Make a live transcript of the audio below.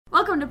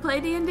Welcome to Play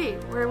D&D,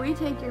 where we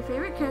take your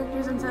favorite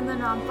characters and send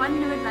them on fun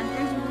new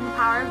adventures using the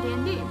power of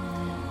D&D.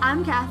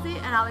 I'm Cassie,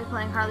 and I'll be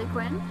playing Harley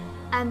Quinn,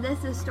 and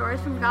this is Stories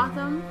from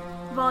Gotham,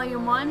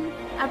 Volume 1,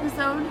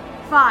 Episode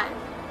 5.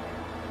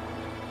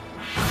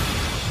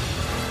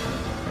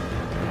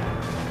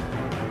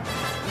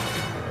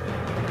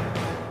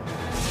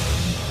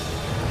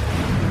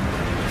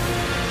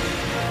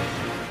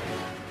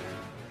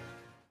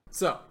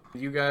 So,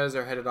 you guys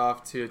are headed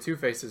off to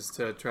Two-Face's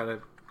to try to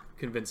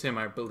convince him,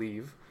 I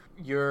believe.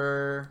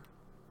 You're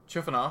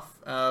chuffing off.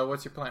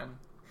 What's your plan?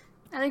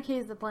 I think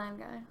he's the plan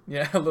guy.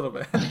 Yeah, a little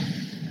bit.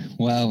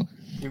 Well,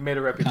 You've made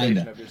a reputation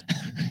kinda. of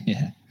yourself.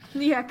 Yeah.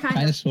 Yeah, kind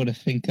I of. just sort of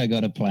think I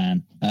got a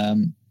plan.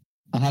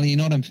 Harley, you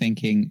know what I'm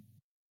thinking?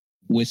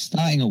 We're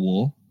starting a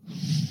war.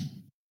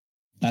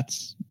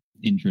 That's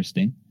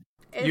interesting.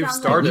 It You've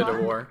sounds started like a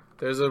fun. war.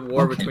 There's a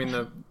war Okay. between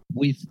the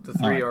three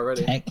alright,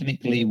 already.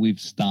 Technically, we've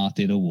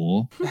started a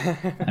war.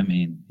 I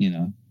mean,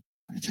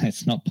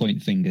 let's not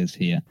point fingers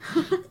here.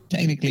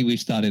 Technically, we've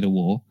started a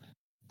war,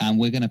 and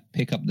we're going to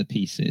pick up the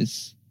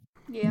pieces.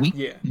 Yeah. We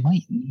Yeah.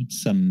 might need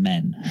some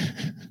men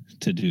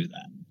to do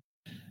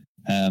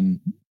that.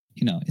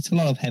 It's a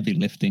lot of heavy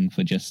lifting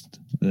for just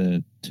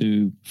the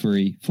 2,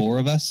 3, 4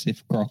 of us.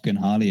 If Croc and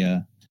Harley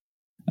are...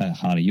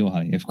 Harley, you're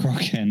Harley. If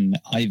Croc and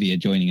Ivy are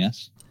joining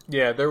us.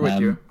 Yeah, they're with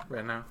you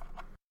right now.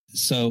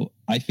 So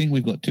I think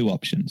we've got 2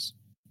 options.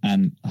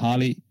 And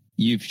Harley,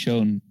 you've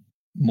shown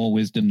more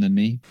wisdom than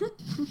me.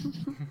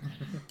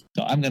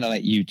 So I'm going to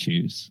let you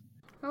choose.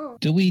 Oh.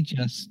 Do we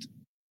just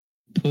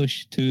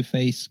push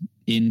Two-Face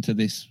into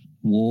this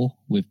war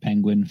with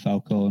Penguin,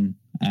 Falcon,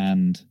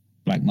 and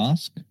Black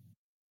Mask?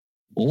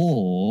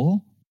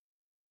 Or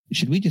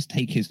should we just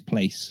take his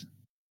place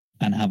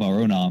and have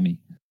our own army?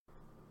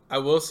 I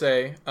will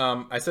say,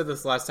 I said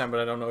this last time, but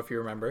I don't know if you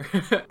remember.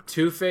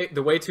 Two-Face,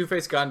 the way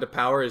Two-Face got into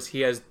power is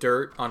he has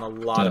dirt on a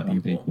lot of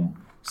people.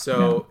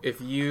 So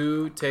if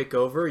you take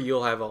over,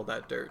 you'll have all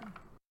that dirt.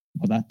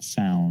 Well, that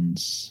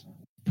sounds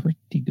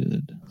pretty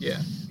good.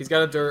 Yeah, he's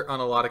got a dirt on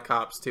a lot of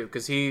cops too,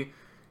 because he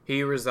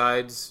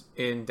resides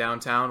in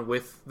downtown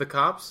with the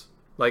cops.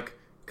 Like,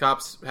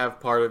 cops have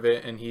part of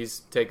it, and he's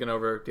taken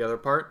over the other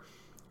part.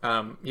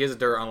 He has a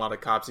dirt on a lot of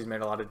cops. He's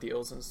made a lot of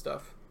deals and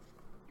stuff.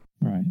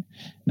 Right.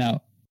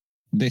 Now,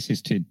 this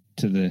is to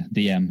the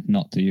DM,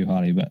 not to you,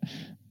 Harley, but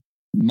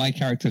my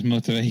character's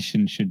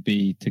motivation should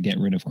be to get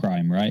rid of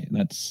crime, right?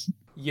 That's...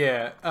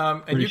 Yeah,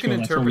 and Pretty you can sure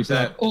that's what we interpret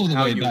said that all the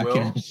how way you back in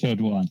will. episode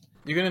 1.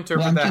 You can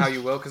interpret Well, that how just-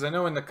 you will, because I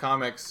know in the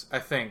comics, I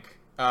think,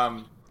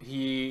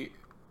 he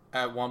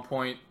at one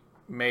point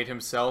made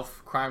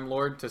himself crime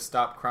lord to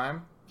stop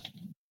crime.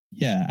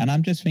 Yeah, and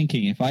I'm just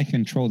thinking, if I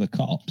control the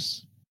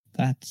cops,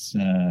 that's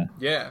Yeah,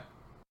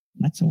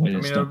 a way to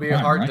I mean, stop it'll be crime,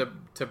 hard right?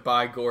 to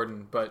buy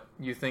Gordon, but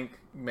you think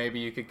maybe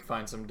you could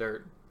find some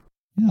dirt.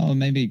 Yeah, or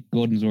maybe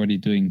Gordon's already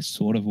doing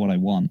sort of what I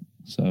want,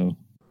 so...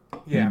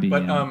 Yeah, maybe,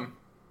 but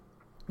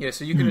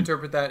so you can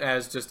interpret that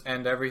as just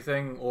end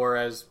everything or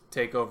as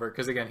take over,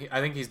 because again, I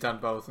think he's done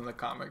both in the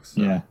comics.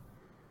 So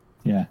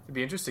Yeah. it'd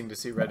be interesting to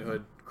see Red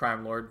Hood,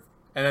 crime lord,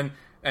 and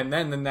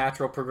then the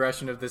natural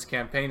progression of this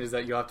campaign is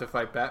that you'll have to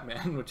fight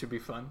Batman, which would be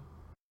fun.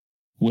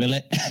 Will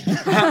it?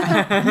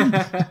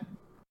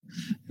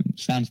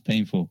 Sounds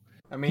painful.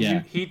 I mean,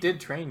 Yeah. he did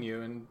train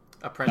you, and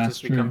Apprentice That's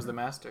true. becomes the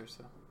master.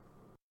 So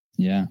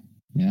Yeah.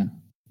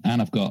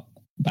 And I've got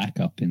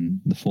backup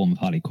in the form of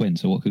Harley Quinn,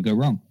 so what could go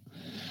wrong?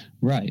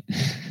 Right.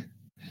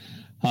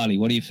 Harley,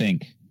 what do you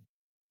think?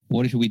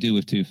 What should we do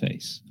with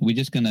Two-Face? Are we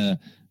just going to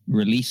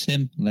release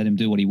him, let him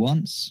do what he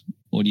wants?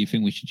 Or do you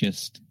think we should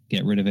just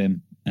get rid of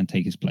him and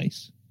take his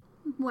place?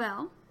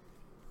 Well,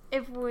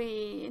 if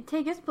we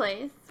take his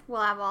place,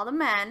 we'll have all the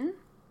men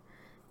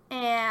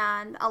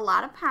and a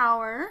lot of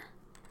power.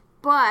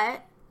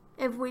 But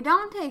if we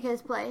don't take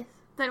his place,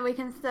 then we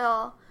can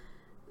still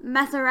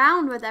mess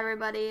around with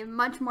everybody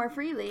much more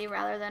freely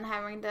rather than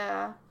having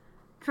to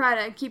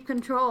try to keep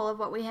control of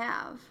what we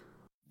have.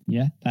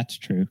 Yeah, that's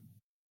true.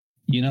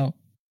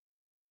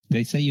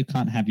 They say you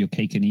can't have your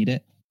cake and eat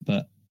it,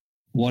 but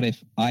what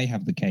if I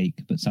have the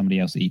cake, but somebody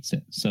else eats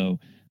it? So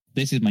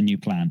this is my new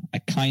plan. I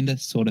kind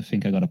of sort of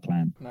think I got a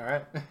plan. all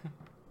right.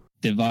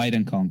 Divide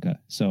and conquer.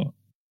 So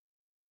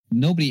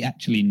nobody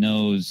actually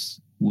knows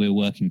we're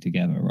working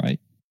together, right?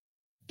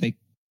 They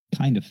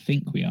kind of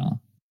think we are,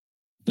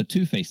 but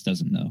Two-Face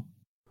doesn't know.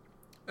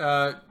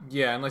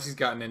 Yeah, unless he's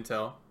gotten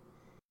intel.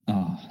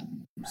 Oh,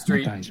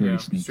 Street, that guy's really yeah,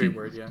 sneaky. street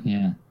word, yeah.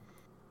 Yeah.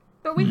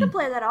 But we could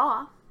play that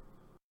off.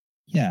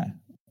 Yeah.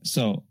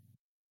 So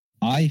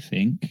I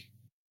think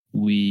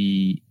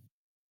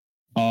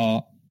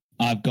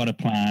I've got a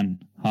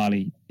plan,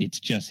 Harley. It's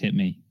just hit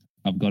me.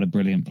 I've got a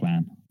brilliant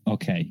plan.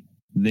 Okay.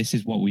 This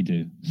is what we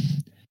do.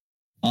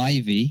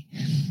 Ivy,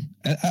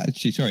 are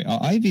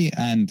Ivy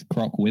and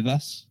Croc with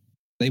us?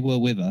 They were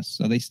with us.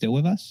 Are they still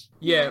with us?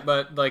 Yeah,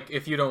 but like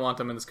if you don't want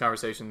them in this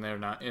conversation, they're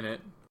not in it.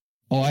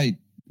 Oh,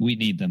 we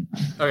need them.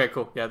 Okay,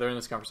 cool. Yeah, they're in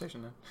this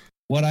conversation then.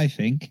 What I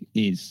think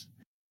is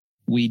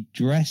we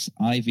dress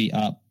Ivy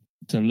up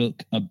to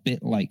look a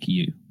bit like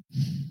you.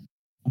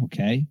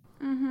 Okay?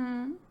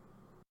 Mm-hmm.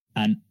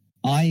 And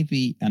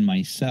Ivy and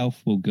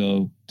myself will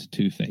go to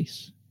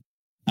Two-Face.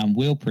 And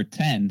we'll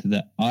pretend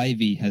that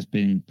Ivy has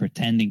been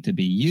pretending to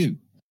be you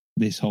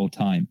this whole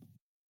time.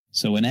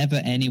 So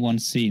whenever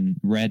anyone's seen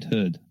Red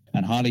Hood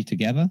and Harley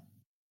together,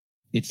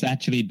 it's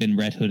actually been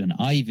Red Hood and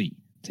Ivy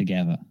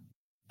together.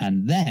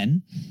 And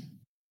then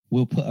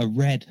we'll put a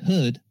Red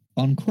Hood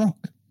on Croc.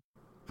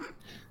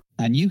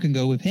 And you can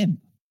go with him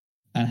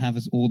and have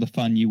us all the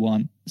fun you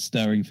want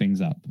stirring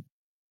things up.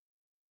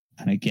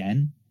 And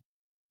again,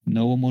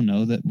 no one will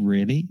know that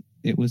really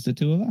it was the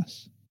two of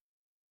us.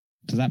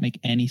 Does that make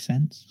any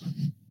sense?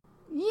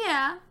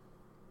 Yeah.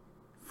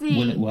 See,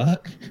 Will it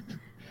work?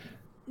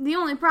 the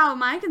only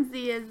problem I can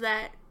see is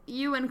that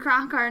you and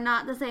Croc are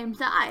not the same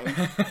size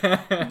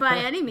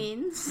by any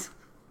means.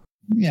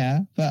 Yeah,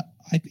 but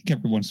I think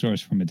everyone saw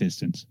us from a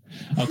distance.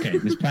 Okay,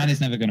 this plan is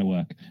never going to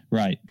work.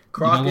 Right.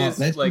 Croc You know what?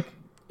 is like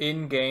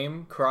in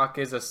game. Croc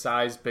is a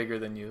size bigger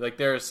than you. Like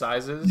there are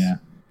sizes, Yeah.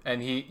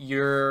 and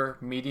you're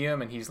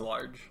medium and he's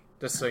large.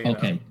 Just so you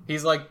Okay. know,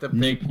 he's like the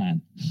New big.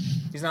 plan.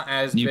 He's not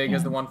as New big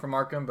as plan. the one from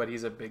Arkham, but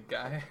he's a big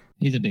guy.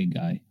 He's a big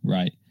guy,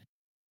 right?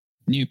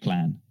 New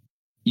plan.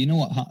 You know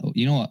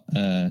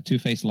what?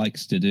 Two-Face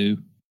likes to do.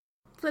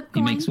 Flip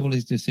He coin. makes all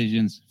his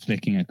decisions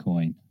flicking a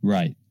coin.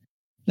 Right.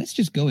 Let's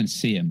just go and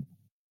see him,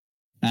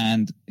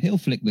 and he'll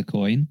flick the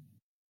coin,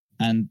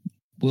 and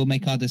we'll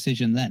make our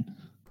decision then.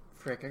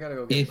 Frick! I gotta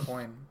go get a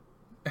coin.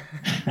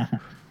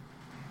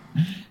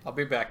 I'll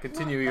be back.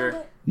 Continue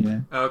your.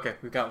 Yeah. Oh, okay,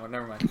 we've got one.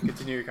 Never mind.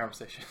 Continue your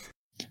conversation.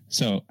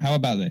 So how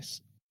about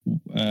this?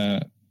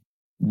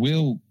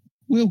 We'll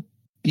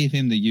give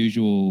him the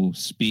usual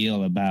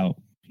spiel about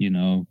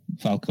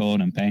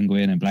Falcone and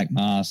Penguin and Black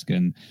Mask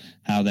and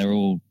how they're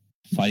all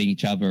fighting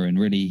each other, and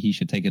really he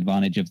should take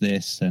advantage of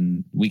this,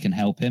 and we can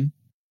help him.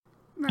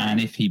 Right. And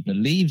if he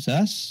believes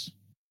us,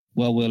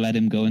 well, we'll let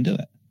him go and do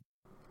it.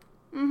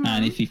 Mhm.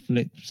 And if he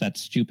flips that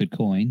stupid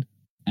coin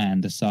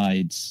and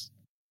decides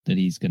that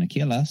he's going to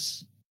kill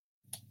us,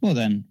 well,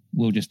 then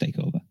we'll just take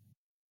over.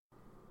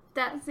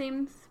 That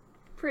seems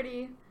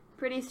pretty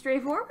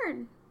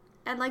straightforward.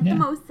 And like Yeah. the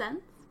most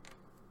sense.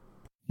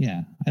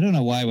 Yeah, I don't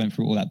know why I went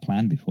through all that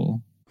plan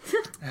before.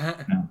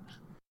 No.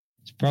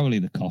 It's probably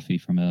the coffee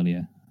from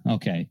earlier.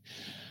 Okay.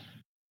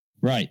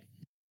 Right.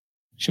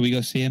 Should we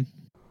go see him?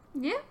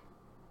 Yeah.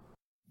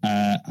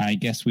 I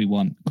guess we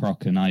want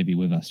Croc and Ivy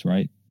with us,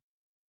 right?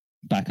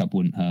 Backup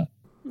wouldn't hurt.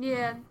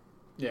 Yeah.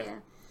 Yeah.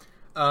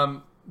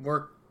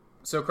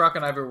 So Croc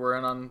and Ivy were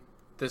in on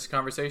this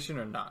conversation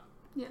or not?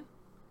 Yeah.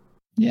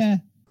 Yeah,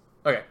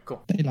 Okay,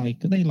 cool.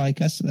 they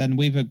like us, and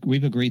we've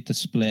agreed to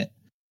split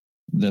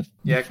the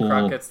Yeah, four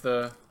Croc gets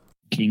the.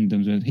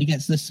 kingdoms. He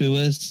gets the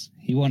sewers.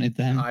 He wanted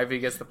them. Ivy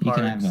gets the You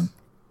can have parks. them.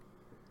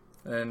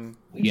 And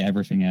We get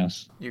everything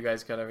else. you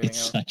guys got everything It's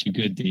else. such a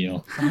good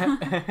deal.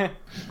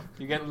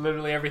 You get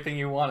literally everything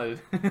you wanted.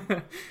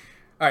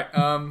 Alright,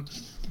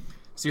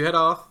 so you head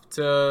off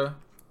to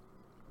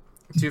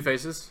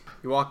Two-Face's.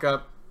 You walk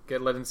up,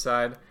 get led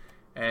inside,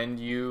 and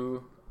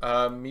you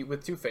meet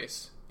with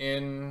Two-Face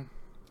in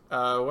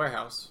a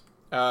warehouse.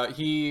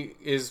 He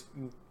is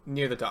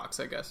near the docks,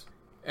 I guess.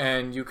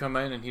 And you come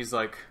in and he's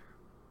like,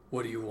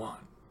 "What do you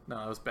want?" No,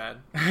 that was bad.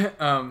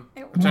 I'm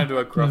trying to do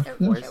a gruff It,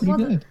 voice. it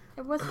wasn't.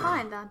 It was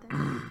fine that day.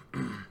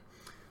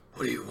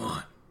 What do you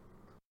want?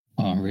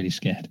 Oh, I'm really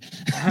scared.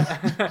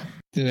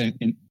 Do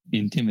an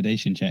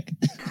intimidation check.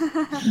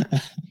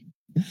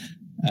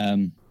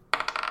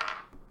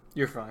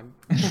 You're fine.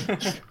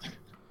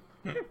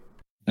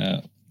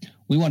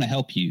 We want to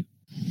help you.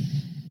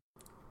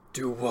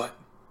 Do what?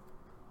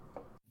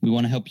 We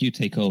want to help you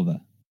take over.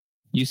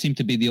 You seem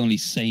to be the only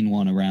sane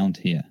one around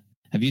here.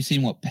 Have you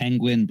seen what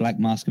Penguin, Black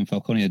Mask, and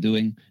Falcone are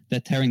doing? They're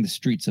tearing the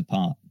streets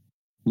apart.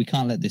 We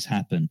can't let this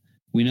happen.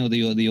 We know that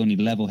you're the only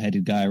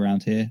level-headed guy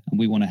around here, and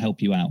we want to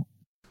help you out.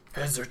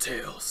 Heads or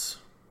tails?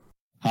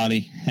 Harley,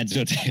 heads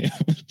or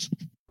tails?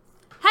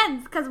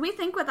 Heads, because we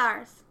think with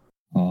ours.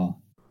 Oh,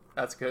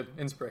 That's good.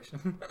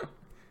 Inspiration.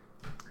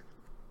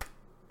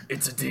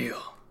 It's a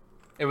deal.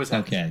 It was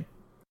heads. okay.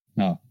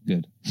 Oh,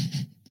 good.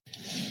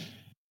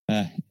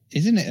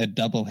 Isn't it a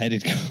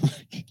double-headed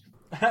coin?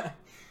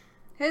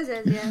 His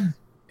is, yes.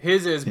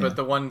 His is, Yeah. but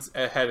the one's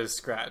head is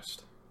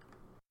scratched.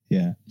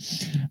 Yeah.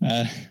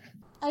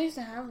 I used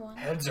to have one.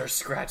 Heads are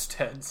scratched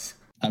heads.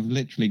 I've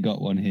literally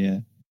got one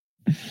here.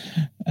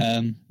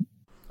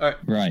 Alright,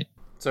 Right.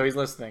 so he's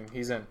listening.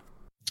 He's in.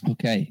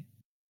 Okay.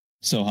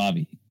 So,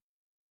 Harvey,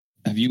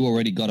 have you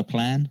already got a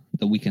plan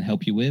that we can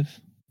help you with?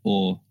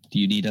 Or do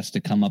you need us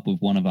to come up with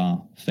one of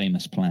our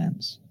famous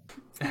plans?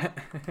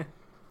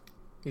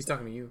 He's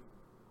talking to you.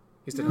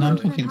 He's No, talking No, I'm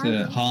to Harley. talking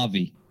to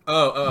Harvey.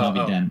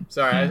 Oh. Dent.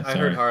 Sorry, Yeah, I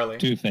heard Harley.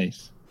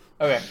 Two-Face.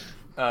 Okay.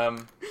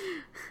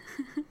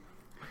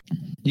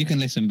 You can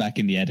listen back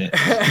in the edit.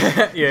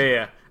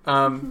 yeah.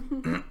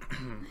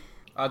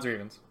 Odds or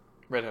evens?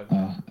 Red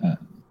Hood.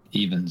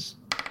 Evens.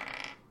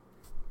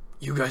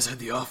 You guys had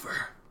the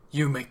offer.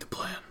 You make the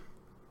plan.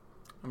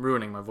 I'm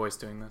ruining my voice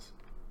doing this.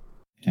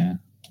 Yeah.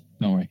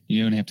 Don't worry.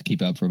 You only have to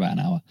keep it up for about an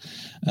hour.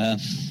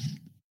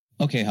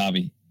 Okay,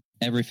 Harvey.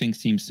 Everything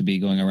seems to be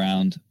going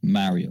around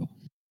Mario.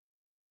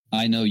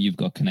 I know you've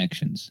got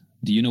connections.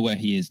 Do you know where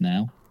he is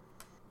now?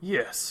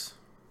 Yes.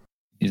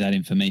 Is that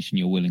information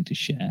you're willing to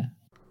share?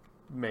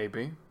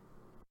 Maybe.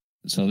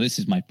 So this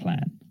is my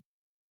plan.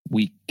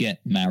 We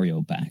get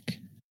Mario back.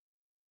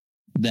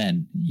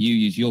 Then you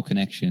use your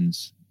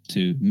connections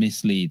to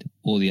mislead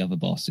all the other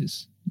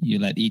bosses. You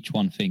let each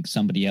one think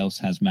somebody else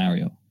has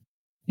Mario.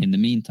 In the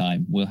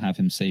meantime, we'll have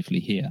him safely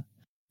here.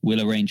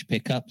 We'll arrange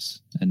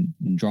pickups and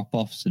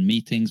drop-offs and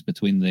meetings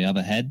between the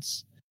other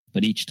heads,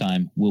 but each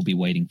time we'll be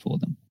waiting for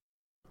them.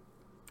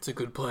 It's a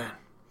good plan.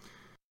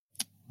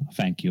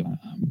 Thank you.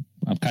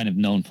 I'm kind of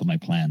known for my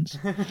plans.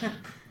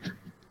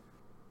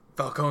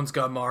 Falcone's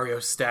got Mario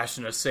stashed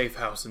in a safe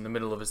house in the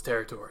middle of his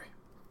territory.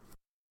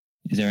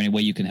 Is there any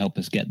way you can help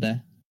us get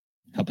there?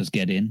 Help us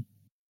get in?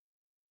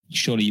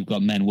 Surely you've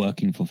got men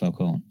working for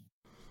Falcone.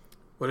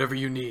 Whatever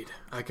you need,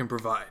 I can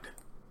provide.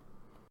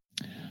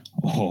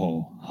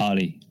 Oh,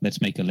 Harley,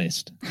 let's make a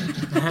list.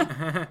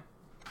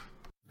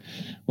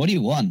 What do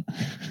you want?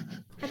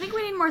 I think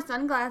we need more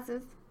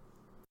sunglasses.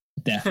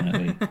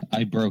 Definitely.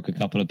 I broke a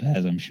couple of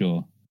pairs, I'm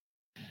sure.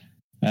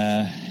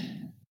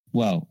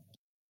 Well,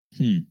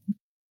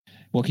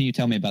 what can you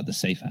tell me about the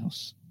safe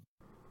house?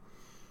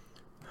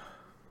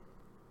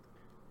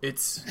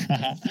 It's...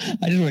 I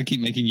just want to keep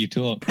making you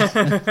talk.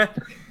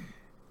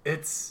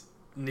 It's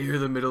near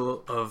the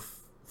middle of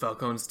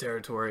Falcone's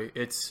territory.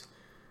 It's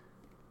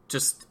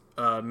just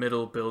a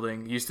middle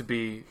building. Used to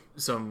be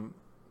some...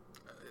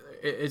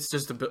 It's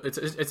just it's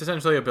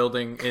essentially a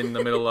building in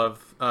the middle of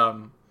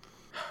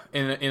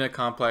in a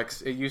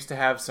complex. It used to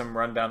have some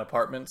rundown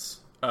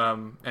apartments,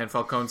 and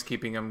Falcone's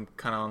keeping them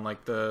kind of on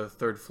like the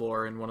third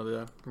floor in one of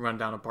the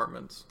rundown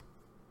apartments.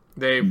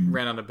 They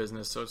ran out of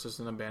business, so it's just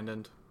an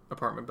abandoned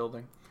apartment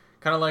building,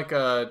 kind of like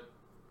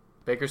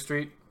Baker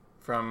Street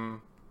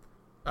from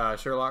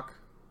Sherlock,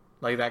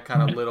 like that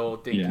kind of little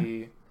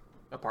dinky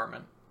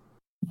apartment.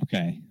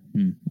 Okay.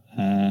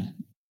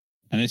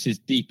 And this is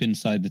deep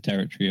inside the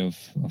territory of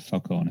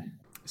Falcone.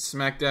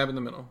 Smack dab in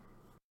the middle.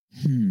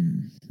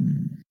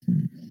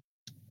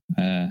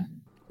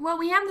 Well,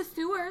 we have the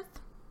sewers.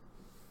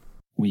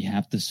 We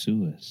have the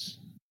sewers.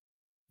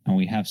 And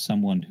we have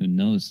someone who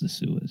knows the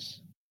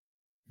sewers.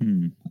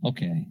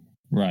 Okay.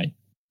 Right.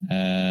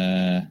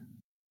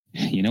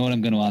 You know what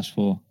I'm going to ask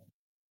for?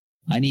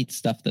 I need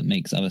stuff that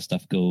makes other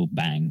stuff go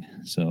bang.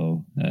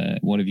 So,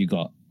 what have you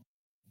got?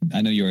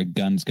 I know you're a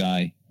guns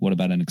guy. What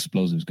about an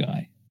explosives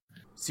guy?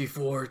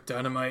 C4,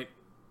 dynamite,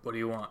 what do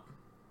you want?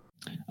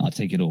 I'll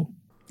take it all.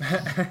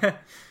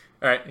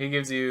 Alright, he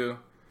gives you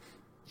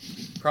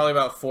probably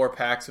about 4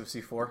 packs of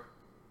C4.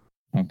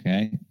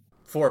 Okay.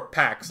 4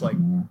 packs, like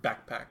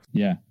backpacks.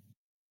 Yeah.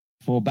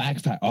 4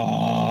 backpack.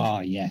 Oh,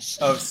 yes.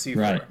 Of C4.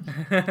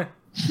 Right.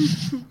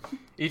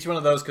 Each one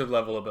of those could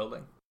level a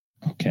building.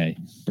 Okay,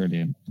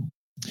 brilliant.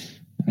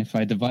 And if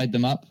I divide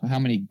them up, how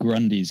many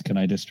Grundies can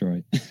I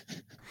destroy?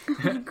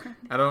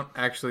 I don't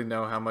actually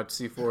know how much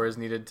C4 is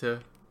needed to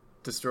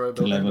destroy a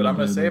building, but I'm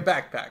going to say a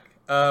backpack.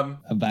 A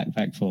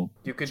backpack full.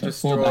 You could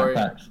destroy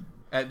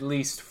at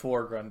least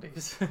 4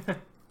 Grundies.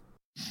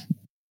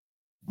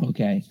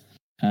 Okay.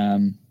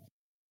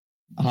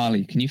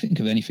 Harley, can you think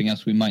of anything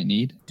else we might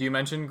need? Do you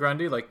mention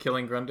Grundy, like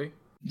killing Grundy?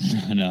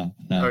 No.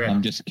 Okay.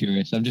 I'm just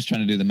curious. I'm just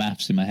trying to do the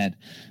maths in my head.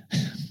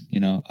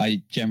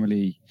 I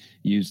generally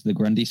use the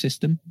Grundy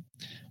system,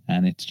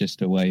 and it's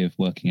just a way of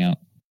working out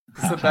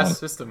it's the best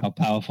system. How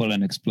powerful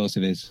and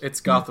explosive it is. It's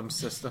Gotham's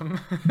system.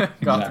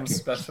 Gotham's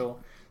special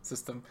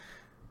system.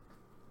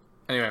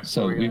 Anyway,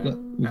 so we've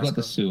got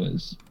the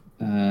sewers.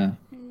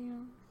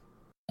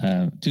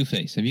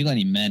 Two-Face, have you got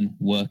any men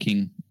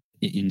working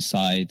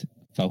inside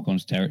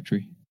Falcon's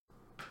territory?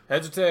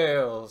 Heads or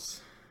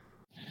tails?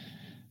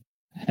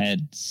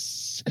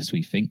 Heads, because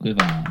we think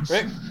with arms.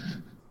 Rick?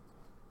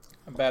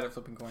 I'm bad at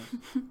flipping coins.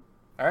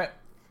 Alright.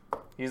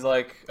 He's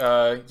like,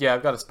 yeah,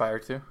 I've got a spire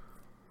too.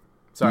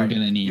 Sorry. We're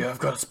gonna need... Yeah, I've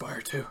got a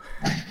spire too.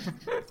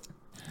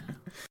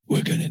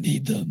 We're gonna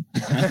need them.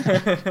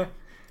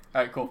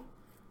 Alright, cool.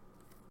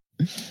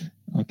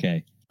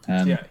 Okay.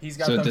 Yeah, he's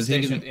got them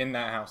stationed in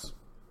that house.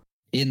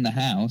 In the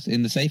house?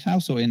 In the safe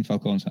house or in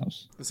Falcon's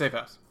house? The safe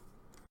house.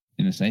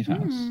 In the safe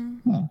house?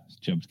 Oh, this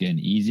job's getting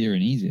easier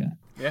and easier.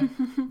 Yeah.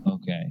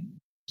 Okay.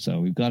 So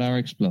we've got our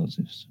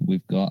explosives.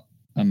 We've got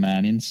a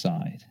man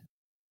inside.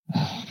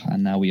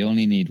 And now we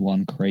only need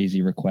one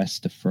crazy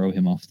request to throw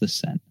him off the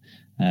scent.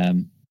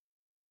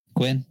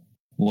 Quinn,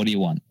 what do you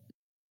want?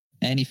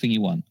 Anything you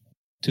want.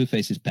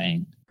 Two-Face is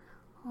paying.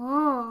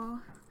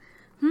 Oh.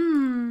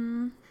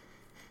 I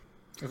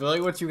feel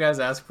like what you guys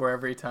ask for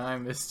every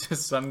time is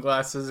just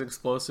sunglasses,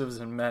 explosives,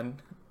 and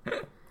men.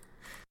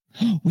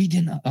 We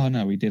didn't. Oh,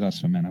 no, we did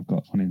ask for men. I've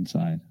got one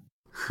inside.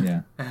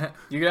 Yeah.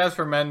 You could ask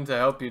for men to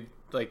help you,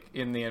 like,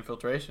 in the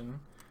infiltration.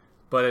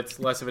 But it's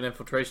less of an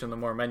infiltration the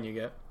more men you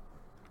get.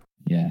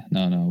 Yeah,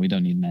 no, we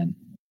don't need men.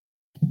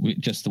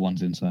 Just the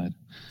ones inside.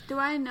 Do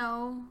I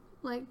know,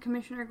 like,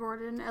 Commissioner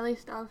Gordon, at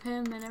least of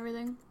him and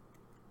everything?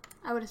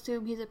 I would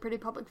assume he's a pretty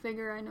public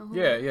figure. I know who.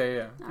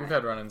 Yeah. We've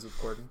had run-ins with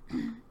Gordon.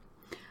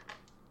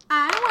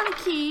 I want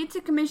a key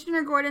to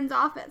Commissioner Gordon's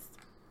office.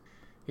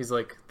 He's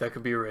like, that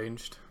could be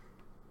arranged.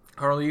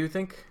 Harley, you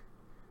think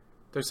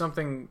there's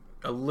something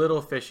a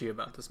little fishy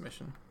about this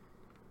mission?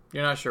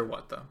 You're not sure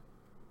what, though.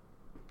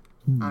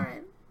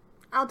 Alright.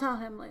 I'll tell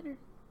him later.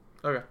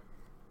 Okay.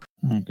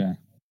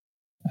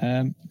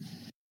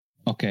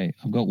 Okay,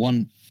 I've got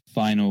one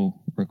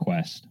final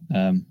request.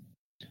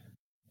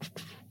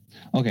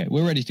 Okay,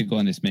 we're ready to go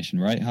on this mission,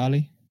 right,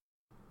 Harley?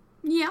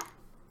 Yeah.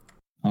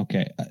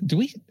 Okay.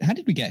 How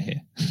did we get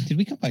here? Did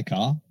we come by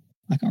car?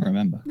 I can't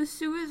remember. The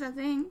sewers, I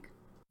think.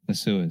 The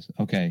sewers.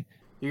 Okay.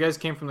 You guys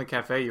came from the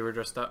cafe. You were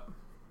dressed up.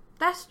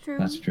 That's true.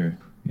 That's true.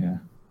 Yeah.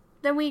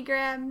 Then we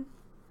grabbed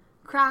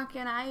Croc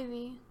and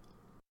Ivy.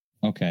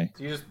 Okay.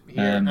 So you just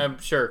here. I'm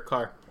sure,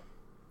 Clark.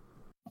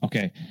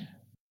 Okay.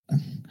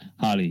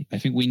 Harley, I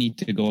think we need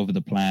to go over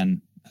the plan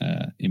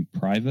in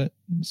private.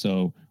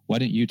 So why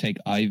don't you take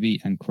Ivy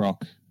and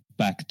Croc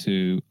back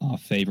to our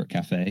favorite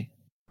cafe?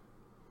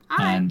 All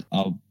right. And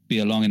I'll be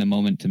along in a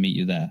moment to meet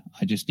you there.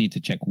 I just need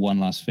to check one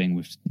last thing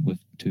with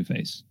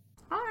Two-Face.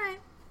 All right.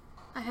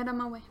 I head on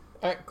my way.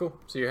 All right, cool.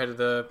 So you're headed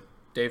to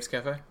Dave's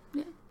Cafe?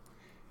 Yeah.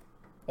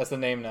 That's the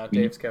name now,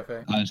 Dave's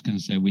Cafe. I was going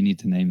to say we need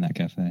to name that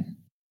cafe.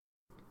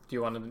 Do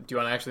you want to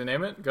actually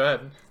name it? Go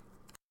ahead.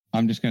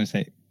 I'm just going to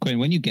say, Quinn,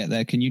 when you get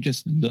there, can you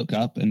just look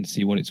up and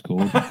see what it's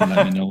called and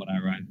let me know when I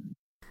arrive?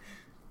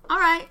 All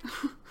right.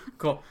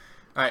 Cool. All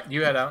right,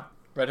 you head out.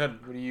 Red Hood,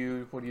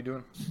 what are you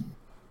doing?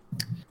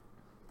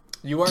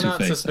 You are not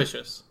Two-Face.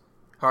 suspicious.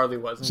 Harley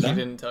was, and she Sorry?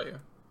 didn't tell you.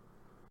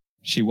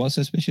 She was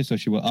suspicious, or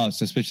she was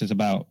suspicious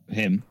about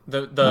him.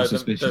 The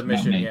suspicious about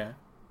mission, me.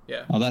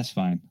 yeah. Oh, that's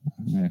fine.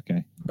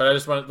 Okay. But I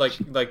just want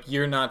like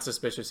you're not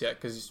suspicious yet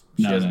because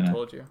she hasn't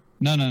told you.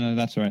 No,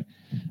 that's all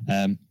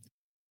right.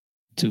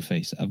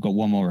 Two-Face, I've got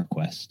one more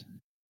request.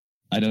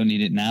 I don't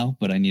need it now,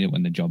 but I need it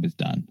when the job is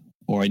done.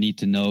 Or I need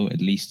to know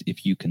at least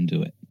if you can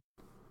do it.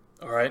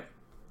 All right,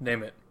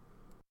 name it.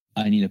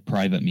 I need a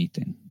private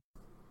meeting.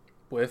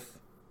 With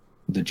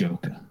The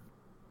Joker.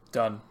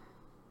 done.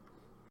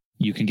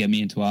 You can get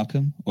me into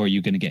Arkham, or are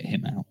you going to get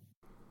him out?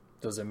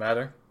 Does it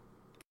matter?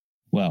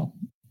 Well,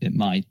 it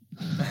might.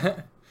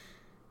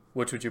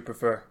 Which would you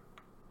prefer?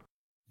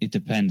 It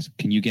depends.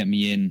 Can you get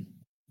me in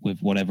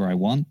with whatever I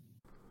want?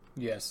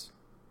 Yes.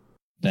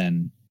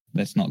 Then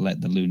let's not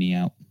let the loony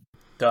out.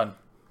 Done.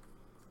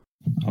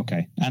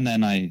 Okay. And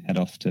then I head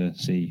off to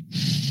see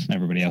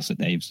everybody else at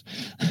Dave's.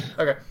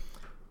 Okay.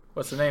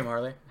 What's the name,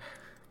 Harley?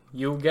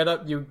 You get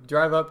up, you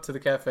drive up to the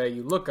cafe,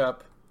 you look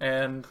up,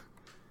 and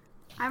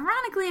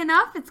Ironically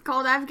enough, it's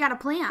called I've Got a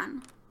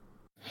Plan.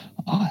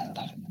 Oh, I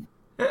love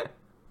it.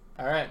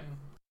 all right.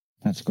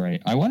 That's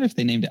great. I wonder if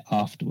they named it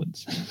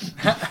afterwards.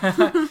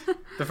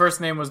 The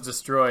first name was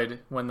destroyed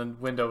when the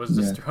window was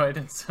Yeah. destroyed,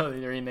 and so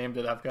they renamed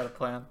it I've Got a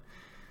Plan.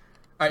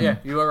 All right, yeah,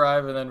 you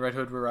arrive, and then Red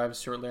Hood arrives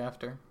shortly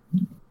after.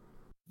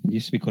 It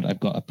used to be called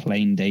I've Got a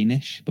Plain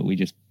Danish, but we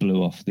just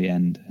blew off the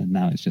end, and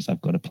now it's just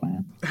I've Got a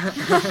Plan.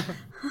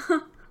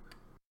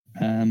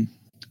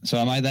 So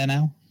am I there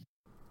now?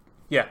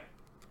 Yeah.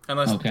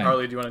 Unless, Okay.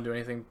 Harley, do you want to do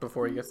anything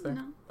before he gets there?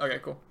 No. Okay,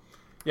 cool.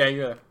 Yeah,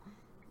 you're there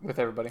with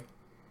everybody.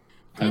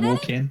 I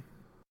walk in.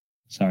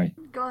 Sorry.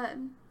 Go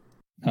ahead.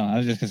 No, I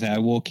was just going to say, I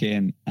walk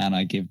in and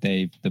I give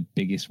Dave the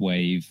biggest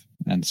wave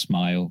and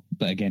smile.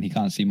 But again, he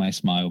can't see my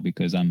smile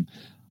because how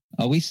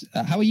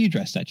are you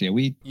dressed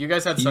actually? You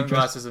guys had you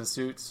sunglasses and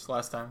suits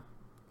last time.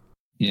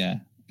 Yeah.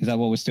 Is that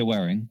what we're still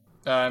wearing?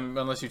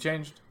 Unless you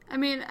changed. I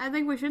mean, I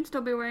think we should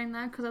still be wearing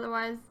that because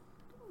otherwise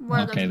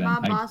one Okay, of the then.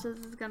 mob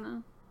bosses is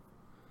gonna...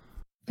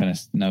 Gonna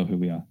know who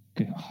we are.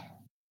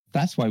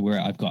 That's why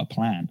I've got a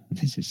plan.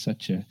 This is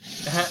such a...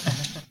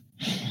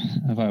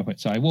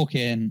 So I walk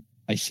in,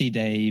 I see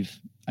Dave,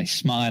 I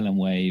smile and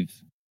wave,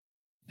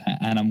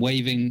 and I'm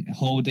waving,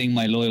 holding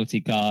my loyalty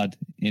card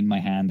in my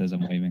hand as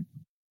I'm waving.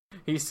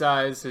 He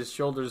sighs, his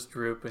shoulders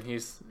droop, and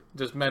he's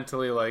just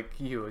mentally like,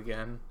 you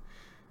again.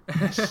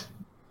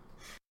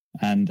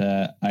 And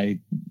I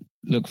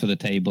look for the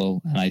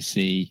table, and I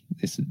see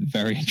this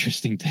very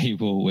interesting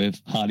table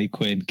with Harley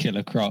Quinn,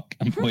 Killer Croc,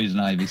 and Poison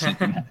Ivy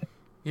sitting at it.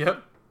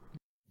 Yep.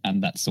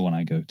 And that's the one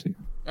I go to.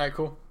 All right,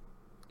 cool.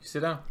 You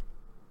sit down.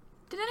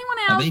 Did anyone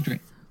Are else they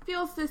drink?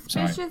 feel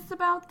suspicious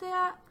about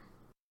that?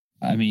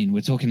 I mean,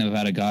 we're talking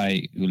about a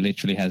guy who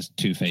literally has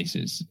two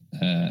faces.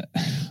 You're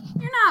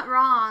not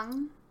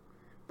wrong.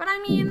 But I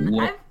mean,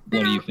 What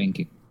are you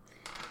thinking?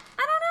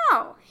 I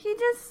don't know. He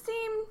just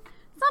seemed...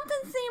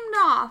 Something seemed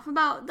off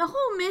about the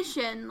whole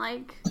mission.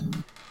 Like,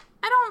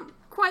 I don't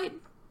quite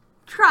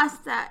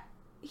trust that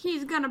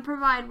he's gonna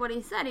provide what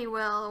he said he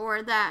will,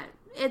 or that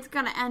it's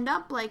gonna end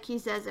up like he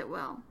says it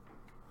will.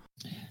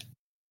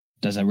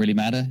 Does that really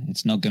matter?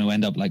 It's not going to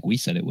end up like we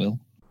said it will.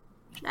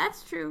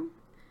 That's true.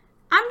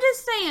 I'm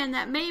just saying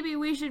that maybe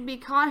we should be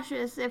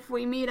cautious if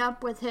we meet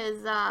up with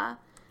his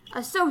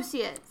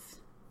associates.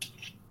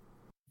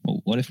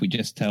 Well, what if we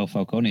just tell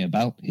Falcone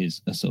about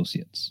his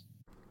associates?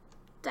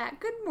 That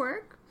could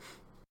work.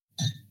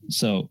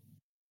 So,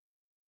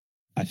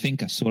 I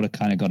think I sort of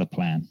kind of got a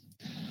plan.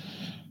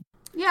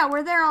 Yeah,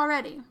 we're there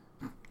already.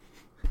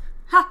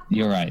 Ha!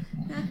 You're right.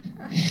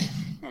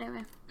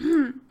 Anyway.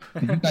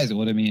 Did you guys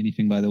order me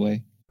anything, by the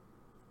way?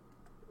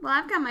 Well,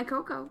 I've got my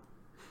cocoa.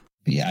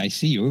 Yeah, I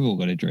see you've all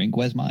got a drink.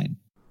 Where's mine?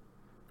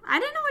 I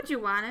didn't know what you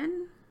wanted.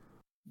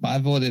 But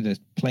I've ordered a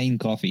plain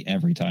coffee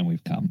every time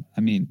we've come.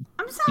 I mean,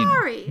 I'm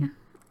sorry.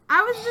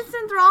 I was just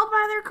enthralled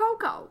by their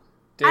cocoa.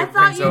 Dave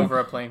brings over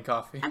a plain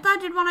coffee. I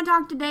thought you'd want to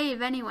talk to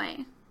Dave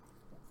anyway.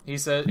 He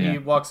said he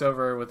walks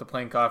over with a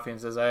plain coffee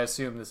and says, "I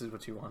assume this is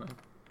what you wanted."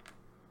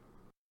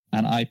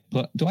 And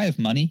do I have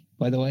money,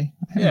 by the way?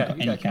 I haven't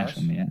got any cash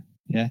on me yet.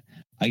 Yeah.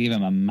 I give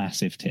him a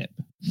massive tip.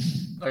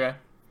 Okay.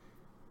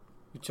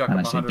 You chuck him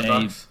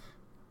 $100.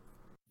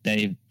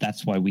 Dave,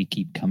 that's why we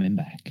keep coming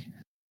back.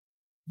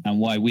 And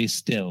why we're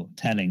still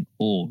telling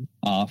all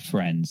our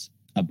friends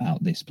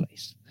about this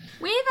place.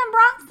 We even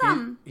brought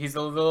some. He's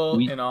a little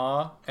in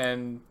awe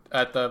and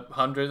at the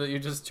 100 that you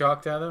just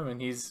chalked at him,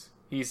 and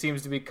he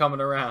seems to be coming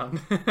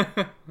around.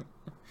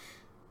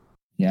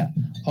 Yeah.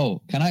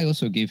 Oh, can I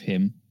also give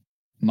him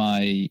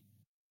my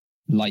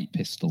light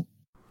pistol?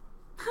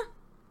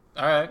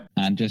 All right.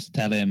 And just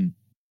tell him,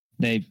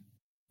 Dave,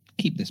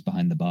 keep this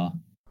behind the bar.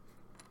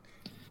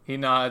 He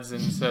nods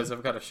and says,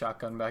 "I've got a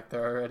shotgun back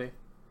there already."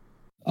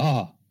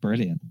 Oh,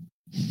 brilliant.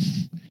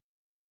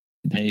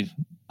 Dave,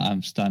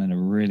 I'm starting to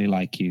really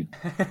like you.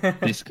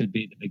 This could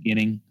be the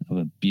beginning of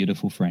a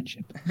beautiful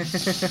friendship.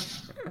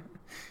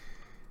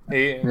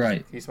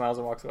 He smiles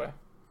and walks away.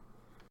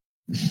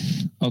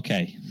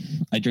 Okay,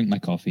 I drink my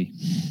coffee.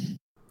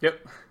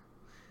 Yep.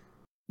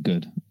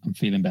 Good. I'm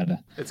feeling better.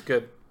 It's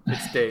good.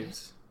 It's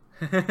Dave's.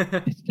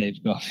 It's Dave's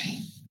coffee.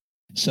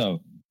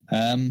 So,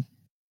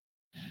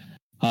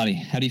 Harley,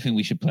 how do you think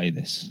we should play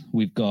this?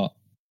 We've got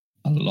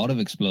a lot of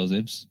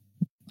explosives.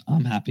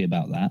 I'm happy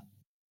about that.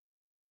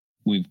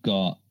 We've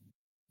got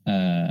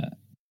the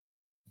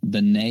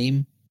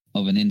name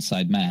of an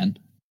inside man.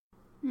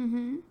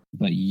 Mm-hmm.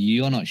 But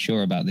you're not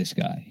sure about this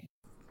guy.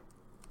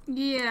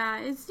 Yeah,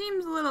 it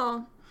seems a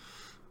little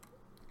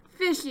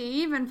fishy,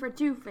 even for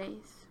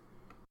Two-Face.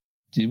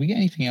 Did we get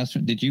anything else?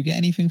 Did you get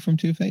anything from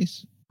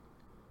Two-Face?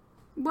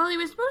 Well, he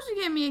was supposed to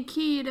get me a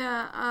key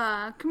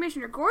to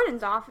Commissioner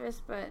Gordon's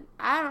office, but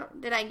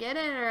did I get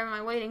it, or am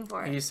I waiting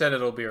for it? He said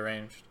it'll be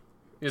arranged.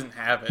 He doesn't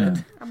have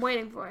it. I'm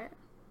waiting for it.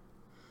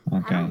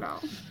 Okay. I don't know.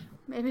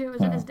 Maybe it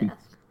was in his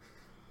desk.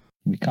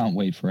 We can't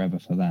wait forever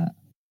for that.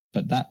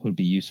 But that would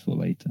be useful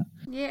later.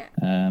 Yeah.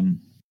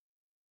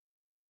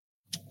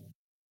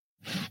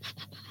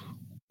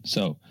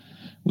 So,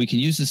 we can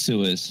use the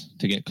sewers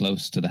to get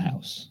close to the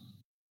house.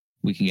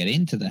 We can get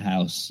into the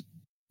house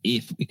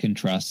if we can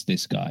trust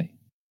this guy.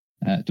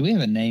 Do we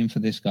have a name for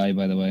this guy,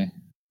 by the way?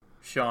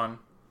 Sean.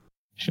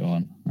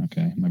 Sean.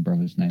 Okay, my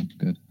brother's name.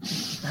 Good.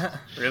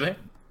 Really?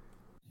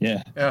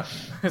 Yeah. Yeah.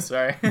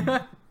 Sorry.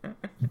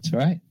 That's all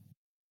right.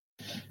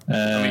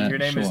 I mean, your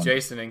name Sean. is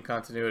Jason in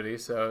continuity,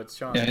 so it's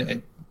Sean.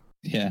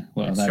 Yeah,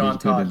 well, it's that Sean is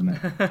good, Todd. isn't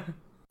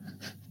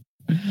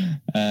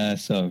it?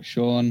 So,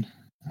 Sean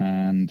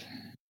and...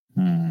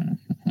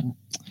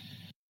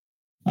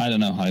 I don't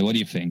know, Holly. What do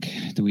you think?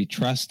 Do we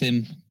trust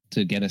him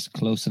to get us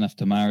close enough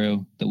to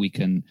Mario that we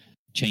can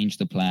change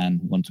the plan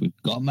once we've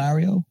got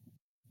Mario?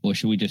 Or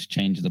should we just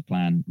change the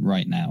plan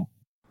right now?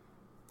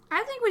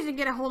 I think we should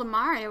get a hold of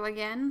Mario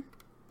again.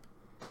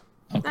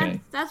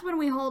 Okay. That's when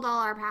we hold all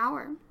our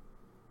power.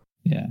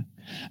 Yeah.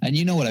 And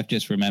you know what I've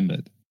just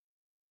remembered?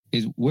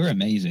 Is we're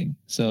amazing.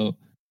 So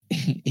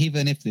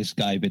even if this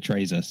guy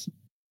betrays us,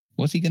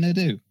 what's he going to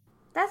do?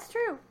 That's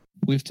true.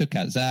 We've took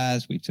out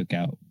Zaz. We took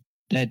out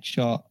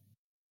Deadshot.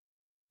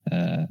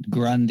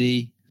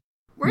 Grundy.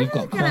 We've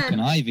got Croc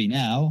and Ivy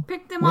now.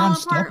 Pick them we're all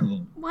unstoppable.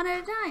 apart one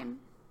at a time.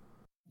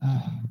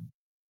 I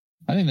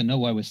don't even know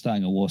why we're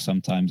starting a war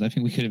sometimes. I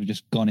think we could have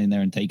just gone in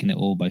there and taken it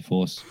all by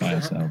force by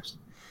ourselves.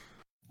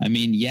 I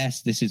mean,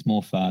 yes, this is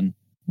more fun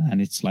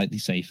and it's slightly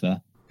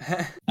safer.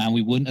 And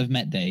we wouldn't have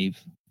met Dave.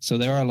 So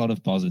there are a lot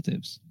of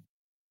positives.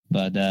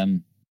 But,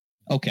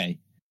 okay,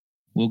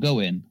 we'll go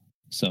in.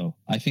 So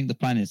I think the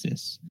plan is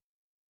this.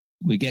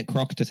 We get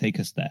Croc to take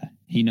us there.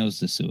 He knows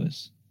the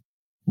sewers.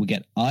 We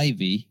get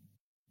Ivy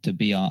to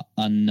be our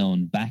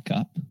unknown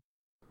backup.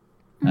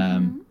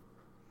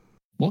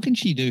 What can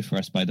she do for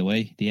us, by the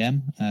way,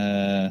 DM?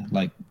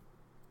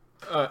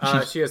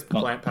 She has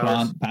plant powers.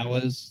 Plant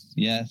powers,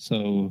 yeah.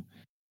 So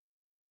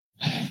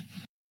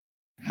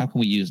how can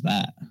we use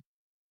that?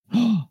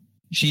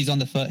 He's on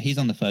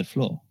the third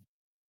floor.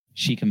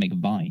 She can make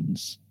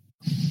vines.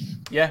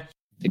 Yeah.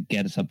 To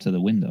get us up to the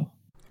window.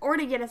 Or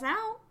to get us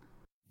out.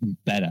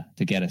 Better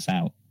to get us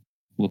out.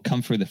 We'll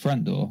come through the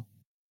front door.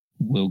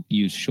 We'll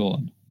use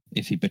Sean.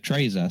 If he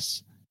betrays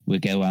us, we'll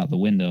go out the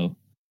window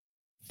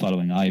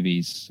following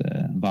Ivy's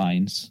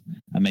vines,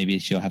 and maybe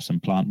she'll have some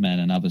plant men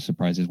and other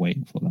surprises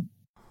waiting for them.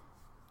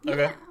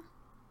 Okay.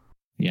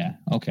 Yeah,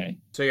 okay.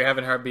 So you're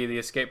having her be the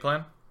escape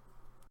plan?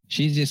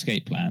 She's the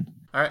escape plan.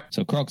 All right.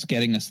 So Croc's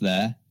getting us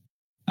there,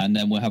 and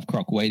then we'll have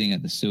Croc waiting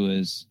at the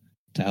sewers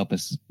to help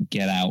us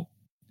get out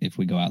if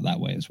we go out that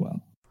way as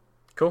well.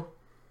 Cool.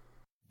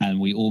 And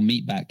we all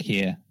meet back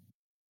here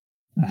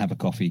and have a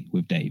coffee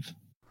with Dave.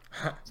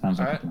 Sounds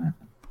like a plan.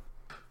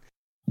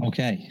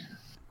 Okay.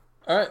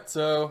 All right.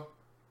 So,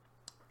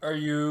 are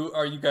you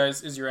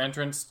guys? Is your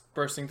entrance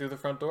bursting through the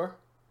front door?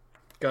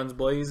 Guns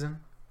blazing.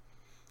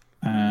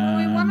 We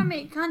want to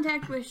make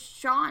contact with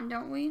Sean,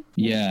 don't we?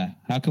 Yeah.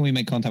 How can we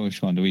make contact with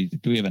Sean? Do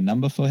we have a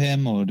number for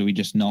him, or do we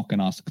just knock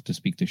and ask to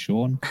speak to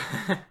Sean?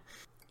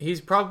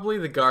 He's probably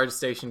the guard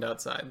stationed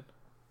outside.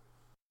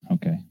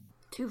 Okay.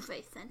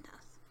 Two-Face sent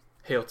us.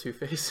 Hail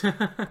Two-Face.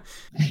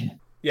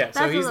 Yeah,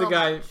 so That's he's the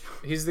guy. much.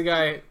 He's the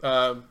guy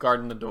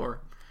guarding the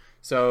door.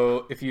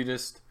 So if you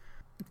just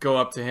go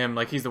up to him,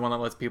 like he's the one that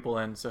lets people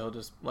in, so he'll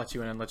just let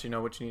you in and let you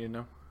know what you need to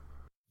know.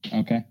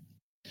 Okay.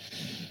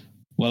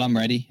 Well, I'm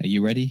ready. Are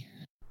you ready?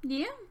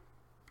 Yeah,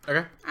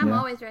 Okay. I'm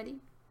always ready.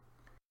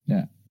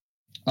 Yeah.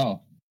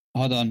 Oh,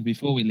 hold on.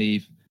 Before we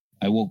leave,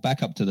 I walk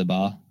back up to the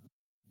bar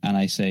and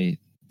I say,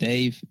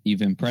 Dave,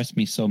 you've impressed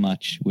me so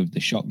much with the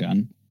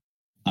shotgun.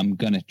 I'm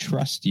going to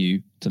trust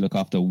you to look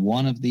after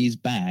one of these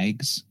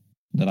bags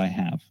that I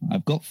have.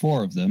 I've got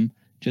 4 of them.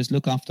 Just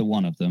look after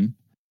one of them.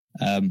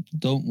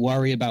 Don't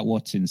worry about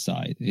what's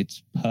inside.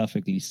 It's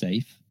perfectly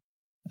safe.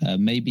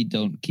 Maybe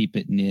don't keep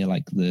it near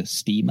like the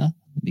steamer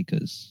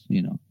because,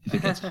 if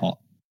it gets hot,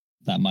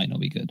 that might not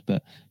be good.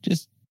 But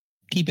just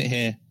keep it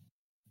here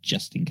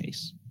just in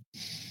case.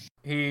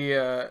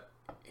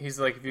 He's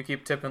like, if you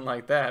keep tipping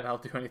like that, I'll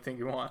do anything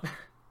you want.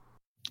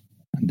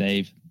 And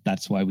Dave,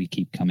 that's why we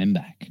keep coming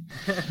back.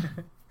 All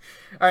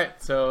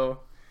right, so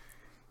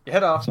you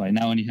head off. So I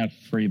now only have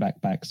 3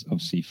 backpacks of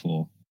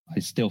C4. I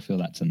still feel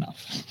that's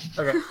enough.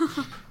 Okay.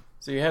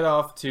 So you head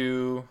off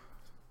to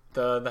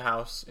the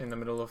house in the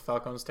middle of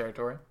Falcon's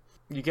territory.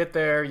 You get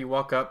there, you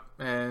walk up,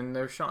 and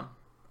there's Sean.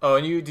 Oh,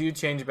 and do you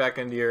change back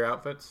into your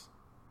outfits?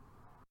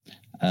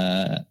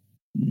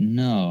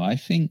 No, I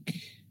think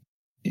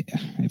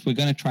if we're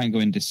going to try and go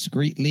in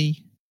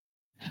discreetly,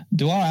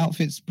 do our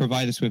outfits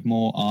provide us with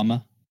more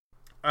armor?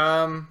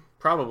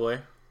 Probably.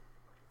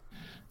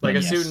 Like Then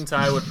a suit yes. and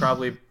tie would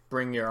probably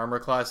bring your armor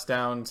class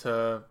down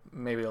to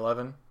maybe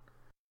 11.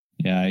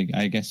 Yeah,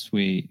 I guess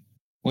we...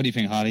 What do you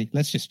think, Harley?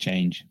 Let's just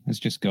change. Let's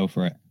just go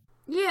for it.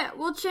 Yeah,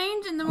 we'll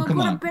change and then we'll come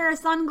put on. a pair of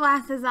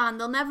sunglasses on.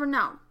 They'll never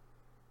know.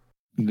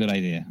 Good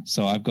idea.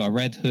 So I've got a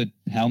red hood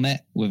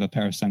helmet with a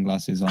pair of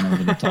sunglasses on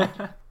over the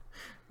top.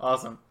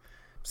 Awesome.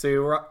 So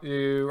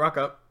you rock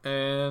up,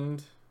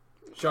 and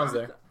Sean's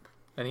there,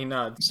 and he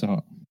nods.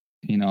 So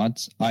he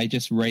nods. I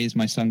just raise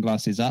my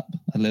sunglasses up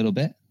a little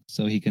bit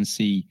so he can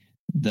see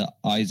the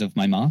eyes of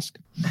my mask.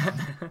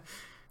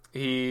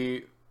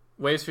 He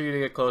waits for you to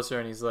get closer,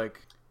 and he's like,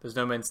 there's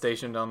no men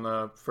stationed on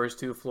the first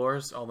 2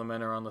 floors. All the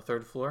men are on the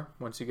 3rd floor.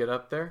 Once you get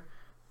up there,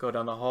 go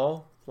down the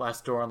hall,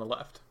 last door on the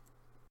left.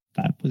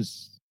 That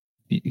was...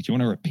 Do you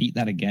want to repeat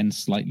that again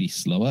slightly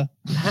slower?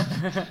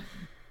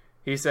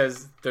 He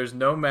says, there's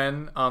no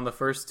men on the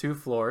first 2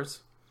 floors.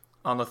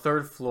 On the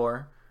 3rd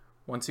floor,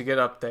 once you get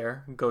up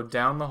there, go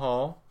down the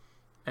hall,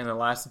 and the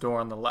last door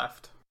on the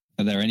left.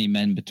 Are there any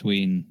men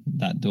between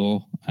that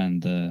door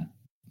and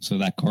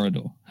that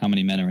corridor? How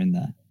many men are in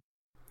there?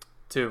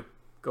 2,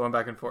 going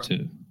back and forth.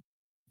 2.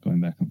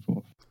 Going back and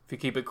forth. If you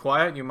keep it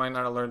quiet, you might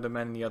not alert the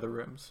men in the other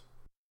rooms.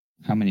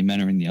 How many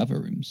men are in the other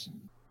rooms?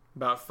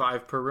 About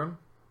 5 per room.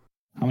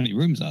 How many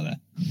rooms are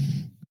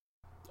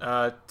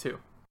there? 2.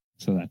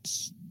 So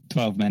that's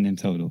 12 men in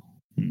total.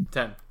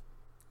 10.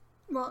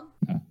 Well,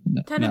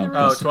 No, 10 in the room.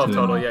 Oh, that's 12 2.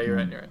 total. Yeah, you're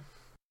right.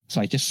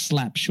 So I just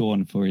slap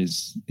Sean for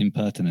his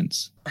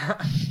impertinence.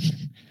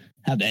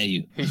 How dare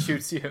you? He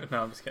shoots you.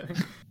 No, I'm just kidding.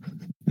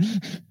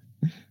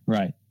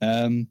 Right.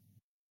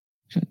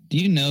 Do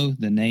you know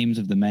the names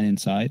of the men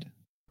inside?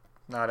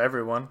 Not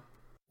everyone.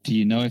 Do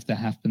you know if there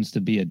happens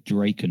to be a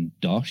Drake and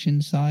Dosh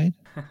inside?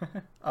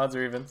 Odds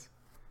or evens.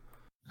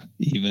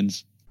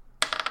 Evens.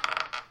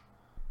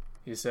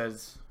 He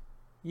says,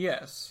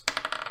 yes.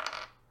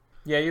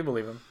 Yeah, you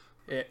believe him.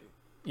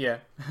 Yeah.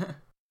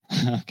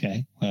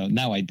 Okay. Well,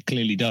 now I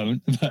clearly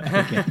don't. But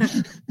okay.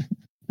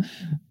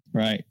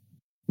 Right.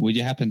 Would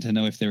you happen to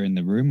know if they're in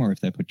the room or if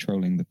they're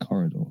patrolling the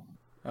corridor?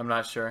 I'm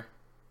not sure.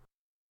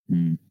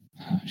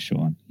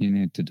 Sean, you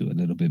need to do a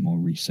little bit more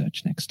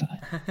research next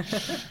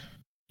time.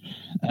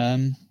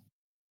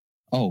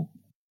 Oh,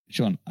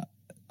 Sean,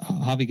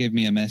 Harvey gave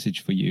me a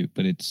message for you,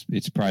 but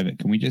it's private.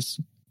 Can we just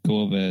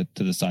go over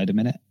to the side a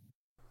minute?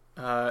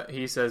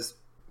 He says,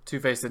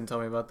 Two-Face didn't tell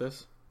me about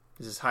this.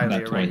 This is highly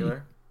That's why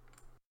irregular.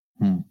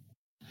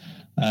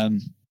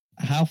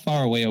 How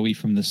far away are we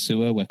from the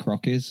sewer where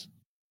Croc is?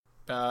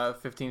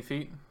 15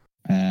 feet.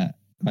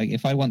 Like,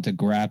 if I want to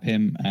grab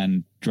him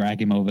and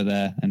drag him over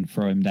there and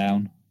throw him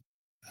down,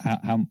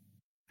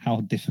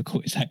 how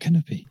difficult is that going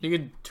to be? You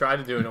could try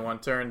to do it in one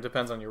turn.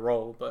 Depends on your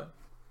roll, but...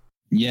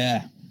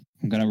 Yeah,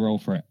 I'm going to roll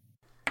for it.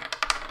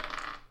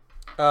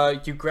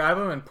 You grab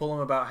him and pull him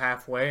about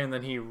halfway, and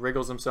then he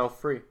wriggles himself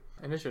free.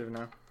 Initiative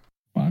now.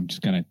 Well, I'm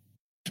just going to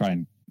try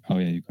and... Oh,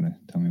 yeah, you're going to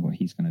tell me what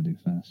he's going to do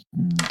first.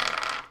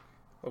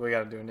 Well, we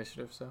gotta do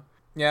initiative, so...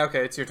 Yeah,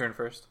 okay, it's your turn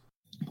first.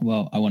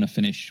 Well, I want to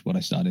finish what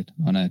I started.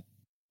 I want to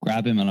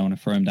grab him and I want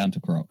to throw him down to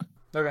Croc.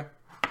 Okay.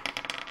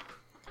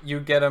 You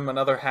get him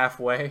another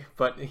halfway,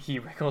 but he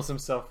wriggles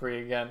himself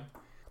free again.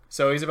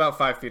 So he's about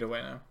 5 feet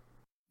away now.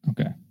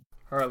 Okay.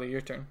 Harley,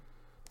 your turn.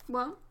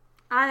 Well,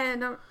 I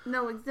don't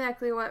know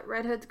exactly what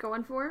Red Hood's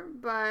going for,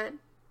 but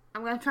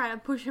I'm gonna try to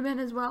push him in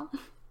as well.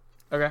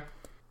 Okay.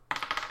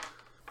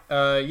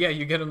 Yeah,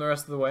 you get him the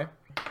rest of the way.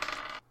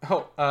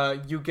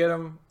 Oh, you get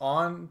him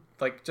on,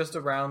 like, just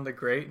around the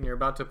grate, and you're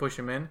about to push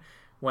him in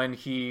when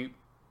he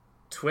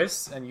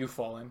twists and you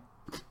fall in.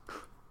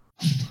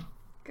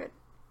 Good.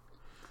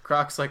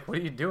 Croc's like, what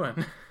are you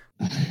doing?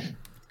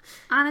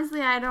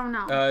 Honestly, I don't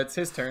know. It's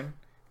his turn.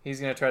 He's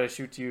gonna try to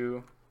shoot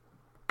you,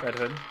 Red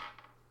Hood.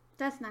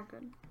 That's not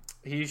good.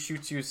 He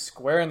shoots you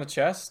square in the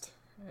chest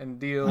and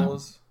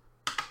deals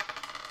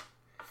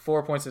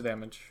 4 points of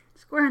damage.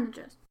 Square in the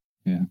chest.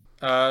 Yeah.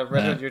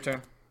 Red Hood, your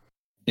turn.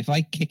 If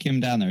I kick him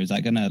down there, is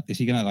he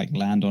gonna like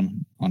land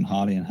on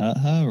Harley and hurt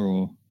her,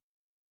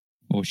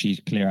 or she's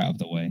clear out of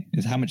the way?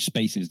 How much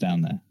space is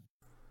down there?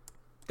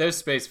 There's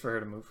space for her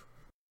to move.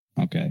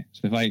 Okay,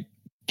 so if I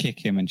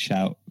kick him and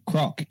shout,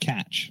 "Croc,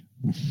 catch!"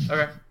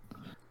 Okay.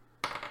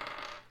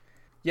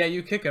 Yeah,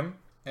 you kick him,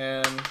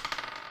 and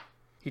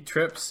he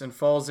trips and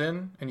falls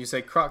in, and you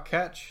say, "Croc,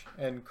 catch,"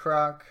 and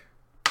Croc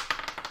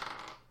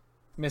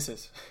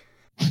misses.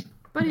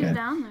 But he's Okay.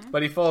 down there.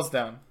 But he falls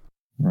down.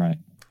 Right.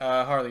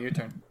 Harley, your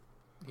turn.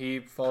 He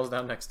falls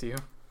down next to you.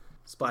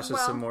 Splashes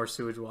Well- some more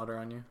sewage water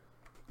on you.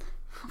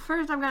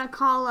 First, I'm gonna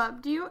call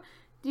up. Do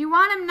you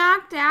want him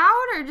knocked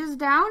out or just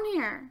down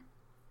here?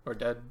 Or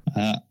dead.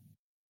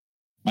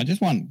 I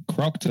just want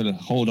Croc to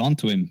hold on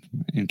to him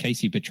in case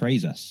he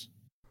betrays us.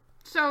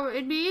 So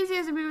it'd be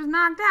easiest if he was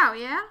knocked out,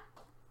 yeah?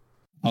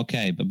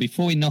 Okay, but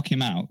before we knock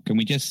him out, can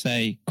we just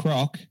say,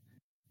 Croc,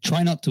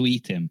 try not to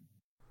eat him.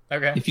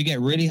 Okay. If you get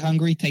really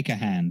hungry, take a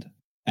hand.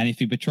 And if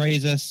he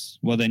betrays us,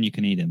 well, then you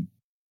can eat him.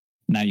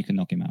 Now you can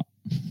knock him out.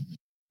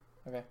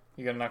 Okay.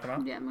 You gonna knock him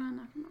out? Yeah, I'm gonna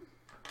knock him out.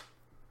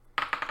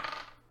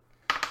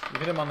 You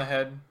hit him on the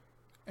head,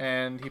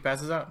 and he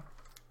passes out.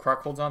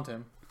 Croc holds on to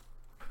him.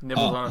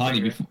 Nibbles on a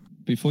Harley, finger.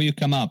 before you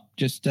come up,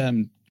 just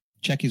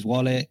check his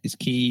wallet, his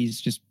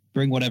keys, just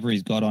bring whatever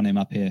he's got on him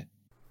up here.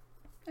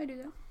 I do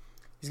that.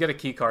 He's got a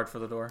key card for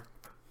the door.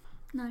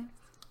 Nice.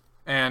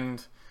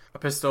 And a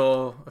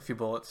pistol, a few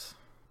bullets,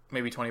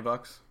 maybe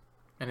 $20,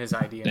 and his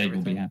ID and Dave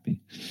will be everything.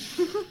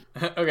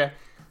 happy. Okay.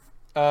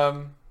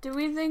 Do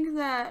we think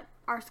that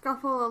our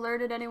scuffle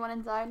alerted anyone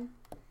inside?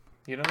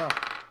 You don't know.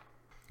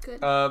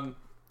 Good.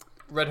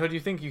 Red Hood, you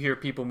think you hear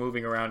people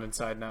moving around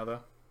inside now, though?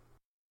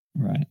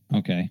 Right,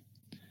 okay.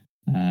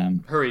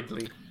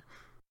 Hurriedly.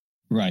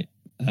 Right.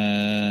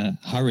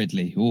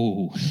 Hurriedly.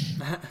 Ooh.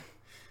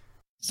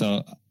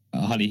 So,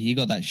 Harley, he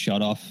got that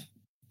shot off,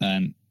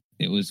 and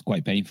it was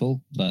quite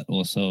painful, but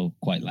also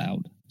quite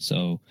loud.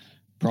 So,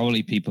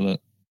 probably people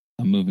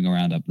are moving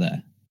around up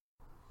there.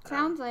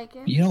 Sounds like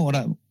it. You know what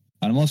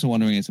I'm also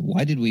wondering is,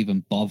 why did we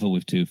even bother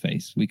with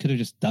Two-Face? We could have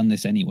just done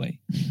this anyway.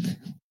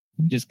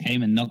 We just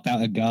came and knocked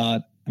out a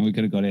guard, and we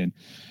could have got in.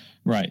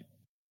 Right.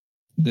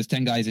 There's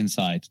 10 guys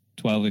inside.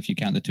 12 if you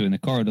count the 2 in the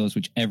corridors,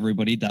 which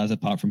everybody does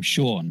apart from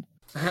Sean.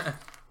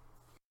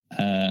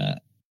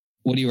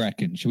 What do you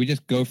reckon? Should we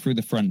just go through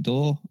the front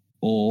door,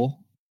 or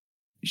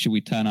should we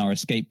turn our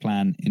escape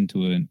plan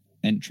into an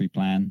entry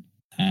plan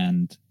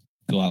and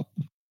go up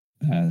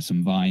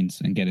some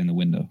vines and get in the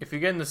window? If you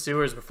get in the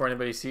sewers before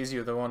anybody sees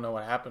you, they won't know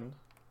what happened.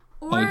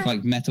 Or if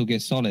like Metal Gear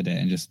Solid it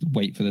and just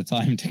wait for the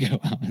time to go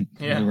out and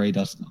the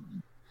radar stop.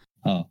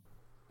 Oh.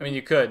 I mean,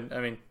 you could.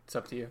 I mean, it's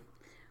up to you.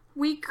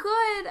 We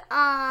could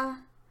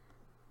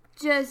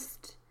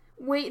just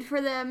wait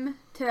for them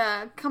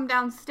to come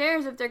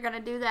downstairs if they're gonna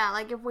do that.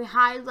 Like if we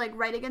hide like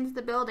right against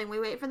the building, we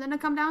wait for them to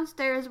come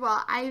downstairs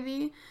while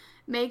Ivy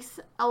makes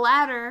a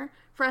ladder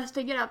for us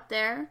to get up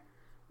there.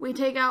 We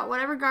take out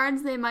whatever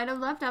guards they might have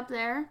left up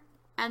there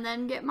and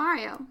then get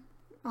Mario.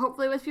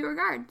 Hopefully with fewer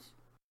guards.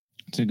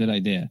 It's a good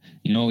idea.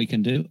 You know what we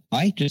can do?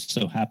 I just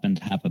so happen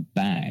to have a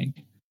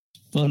bag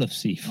full of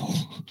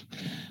C4.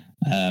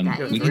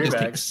 We can just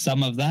take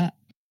some of that.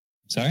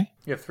 Sorry?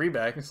 You have 3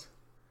 bags.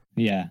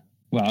 Yeah.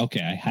 Well,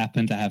 okay. I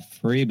happen to have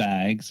 3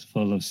 bags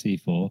full of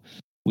C4.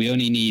 We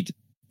only need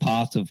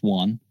part of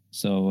one.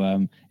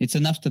 So it's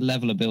enough to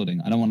level a building.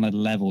 I don't want to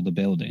level the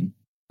building.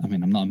 I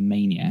mean, I'm not a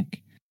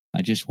maniac.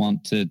 I just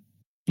want to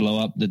blow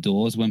up the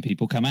doors when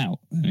people come out.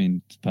 I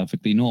mean, it's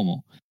perfectly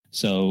normal.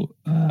 So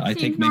I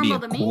think maybe a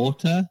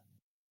quarter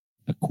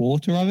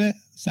of it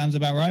sounds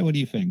about right. What do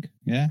you think?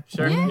 Yeah?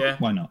 Sure, yeah.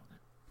 Why not?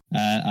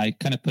 I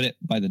kind of put it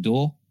by the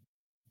door,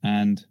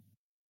 and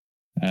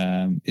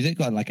is it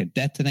got like a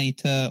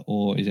detonator,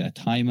 or is it a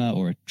timer,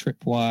 or a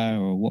tripwire,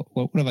 or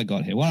what have I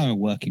got here? What am I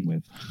working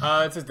with?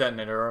 It's a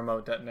detonator, a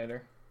remote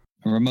detonator.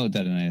 A remote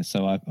detonator.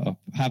 So I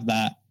have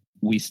that.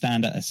 We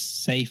stand at a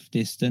safe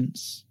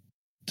distance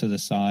to the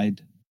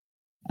side,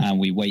 and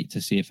we wait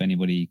to see if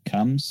anybody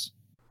comes.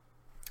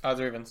 Odds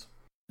or evens?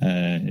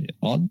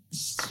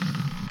 Odds.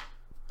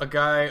 A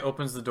guy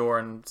opens the door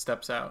and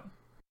steps out.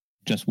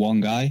 Just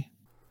one guy?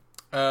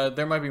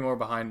 There might be more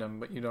behind him,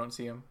 but you don't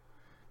see him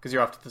because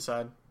you're off to the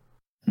side.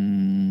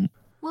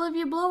 Well, if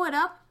you blow it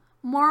up,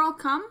 more will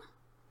come,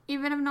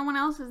 even if no one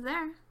else is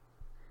there.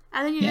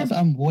 I think but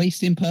I'm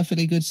wasting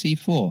perfectly good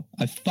C4.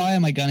 I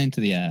fire my gun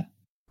into the air.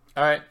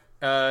 All right.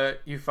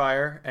 You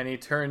fire, and he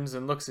turns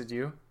and looks at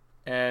you,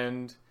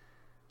 and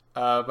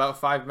About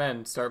 5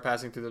 men start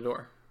passing through the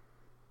door.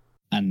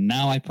 And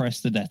now I press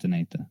the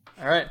detonator.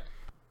 All right.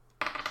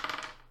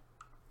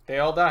 They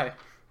all die.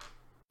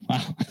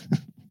 Wow.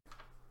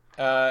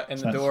 And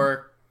the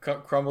door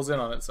crumbles in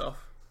on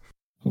itself.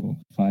 Cool.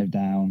 5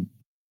 down,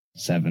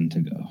 7 to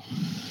go.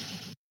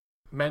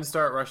 Men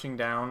start rushing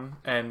down,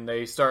 and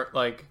they start,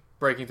 like,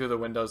 breaking through the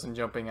windows and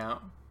jumping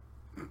out.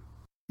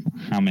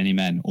 How many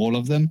men? All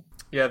of them?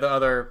 Yeah, the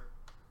other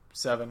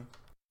 7.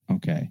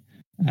 Okay.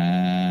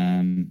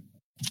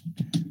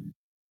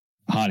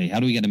 Harley, how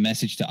do we get a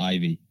message to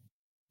Ivy?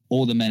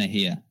 All the men are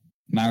here.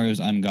 Mario's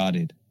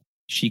unguarded.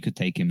 She could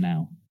take him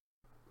now.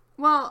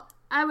 Well,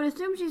 I would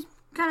assume she's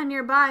kind of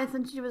nearby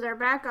since she was our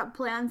backup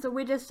plan, so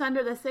we just send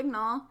her the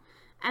signal,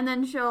 and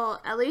then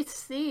she'll at least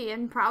see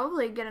and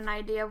probably get an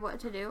idea of what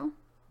to do.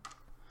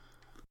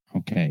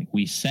 Okay,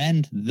 we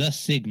send the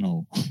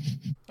signal.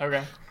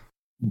 Okay.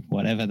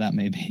 Whatever that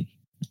may be.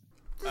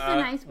 Just a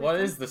nice what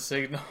whistle. is the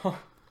signal?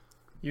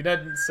 You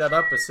didn't set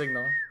up a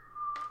signal.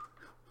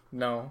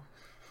 No.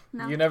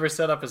 You never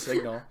set up a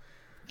signal.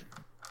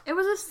 It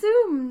was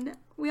assumed.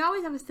 We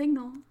always have a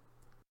signal.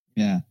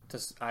 Yeah.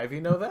 Does Ivy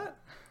know that?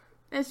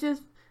 It's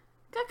just,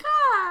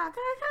 caca,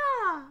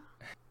 caca.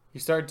 You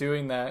start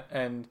doing that,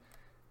 and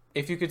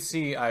if you could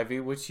see Ivy,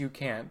 which you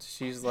can't,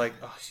 she's like,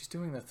 oh, she's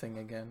doing the thing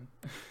again.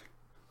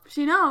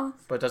 She knows.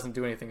 But doesn't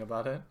do anything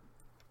about it.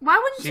 Why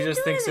wouldn't she She just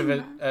do thinks of it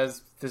anything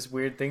as this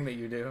weird thing that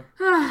you do.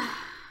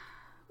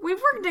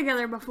 We've worked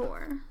together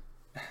before.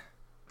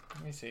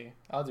 Let me see.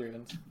 I'll do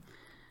it.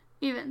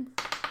 Even.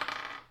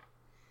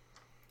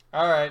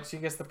 Alright, she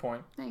gets the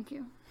point. Thank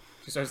you.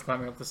 She starts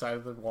climbing up the side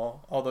of the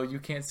wall, although you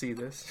can't see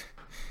this.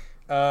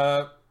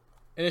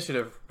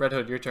 Initiative. Red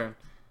Hood, your turn.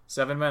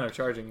 7 men are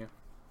charging you.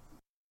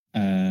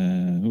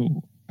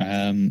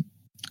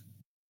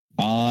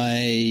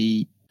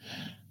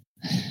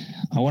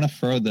 I want to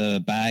throw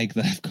the bag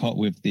that I've got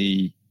with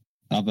the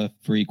other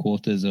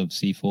 3/4 of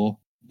C4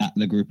 at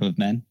the group of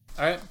men.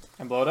 Alright,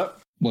 and blow it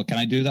up. Well, can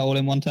I do that all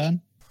in one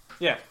turn?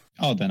 Yeah.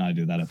 Oh, then I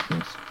do that, of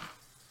course.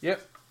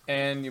 Yep.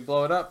 And you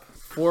blow it up.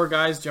 4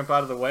 guys jump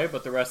out of the way,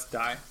 but the rest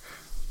die.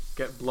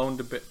 Get blown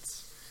to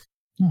bits.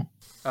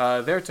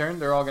 Their turn.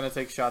 They're all going to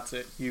take shots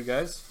at you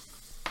guys.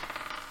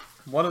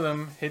 One of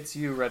them hits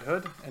you, Red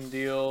Hood, and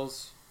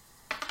deals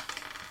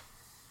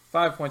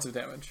 5 points of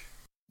damage.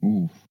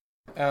 Ooh.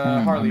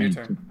 Harley, your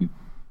turn.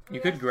 You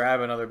could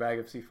grab another bag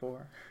of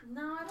C4.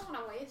 No, I don't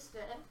want to waste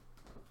it.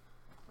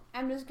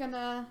 I'm just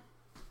gonna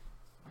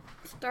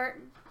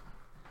start.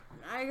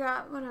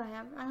 What do I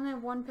have? I only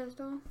have 1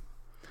 pistol.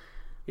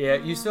 Yeah,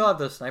 you still have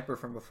the sniper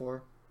from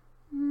before.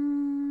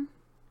 Hmm.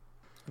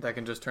 That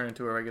can just turn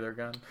into a regular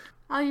gun.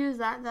 I'll use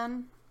that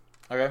then.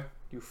 Okay.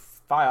 You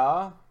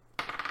fire.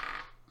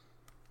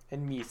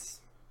 And miss.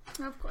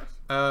 Of course.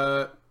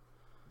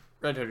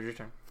 Red Hood, your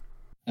turn.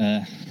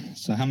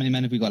 So how many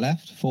men have we got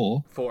left?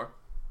 4? 4.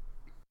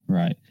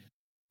 Right.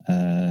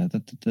 Well,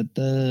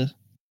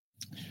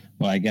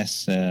 I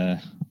guess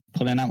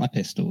pulling out my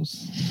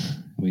pistols.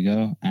 Here we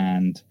go.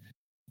 And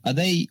are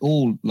they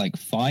all, like,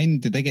 fine?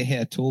 Did they get hit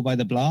at all by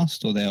the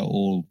blast, or they're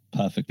all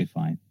perfectly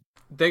fine?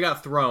 They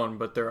got thrown,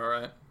 but they're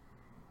alright.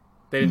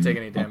 They didn't take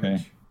any damage.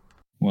 Okay.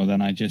 Well,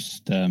 then I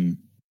just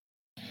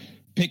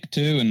pick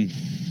 2 and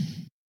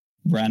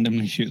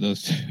randomly shoot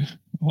those 2.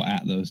 Or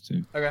at those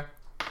 2. Okay.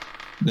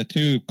 The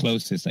 2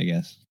 closest, I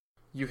guess.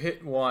 You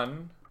hit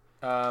 1.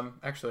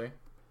 Actually,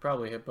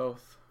 probably hit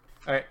both.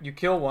 Alright, you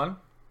kill 1.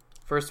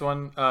 First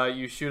one,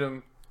 you shoot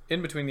him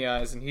in between the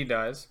eyes and he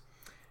dies.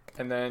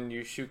 And then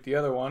you shoot the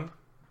other one.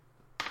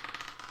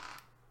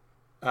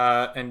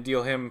 And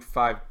deal him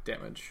 5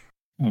 damage.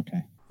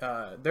 Okay.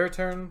 Their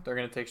turn, they're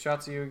going to take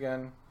shots at you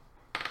again.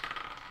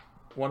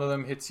 One of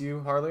them hits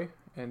you, Harley,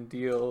 and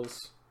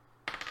deals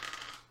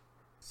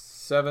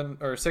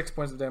 6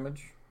 points of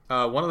damage.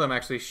 One of them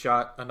actually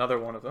shot another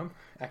one of them,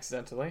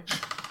 accidentally.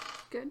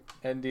 Good.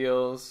 And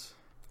deals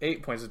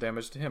 8 points of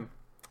damage to him.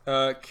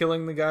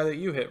 Killing the guy that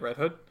you hit, Red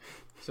Hood.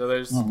 So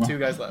there's 2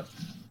 guys left.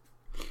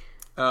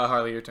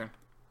 Harley, your turn.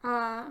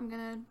 I'm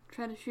gonna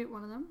try to shoot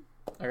one of them.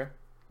 Okay.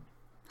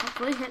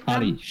 Hopefully hit them.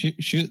 Harley,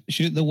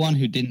 shoot the one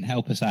who didn't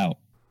help us out.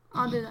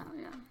 I'll do that,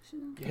 yeah.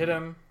 Shoot him. You hit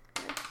him.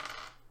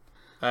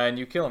 And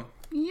you kill him.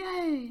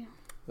 Yay!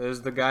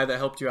 There's the guy that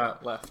helped you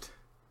out left.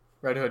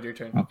 Red Hood, your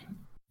turn. Okay.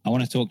 I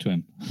want to talk to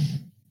him.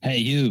 Hey,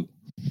 you.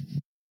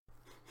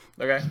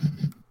 Okay.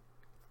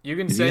 You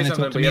can Is he say gonna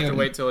something, talk to but you me have to or-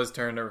 wait till his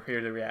turn to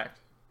hear to react.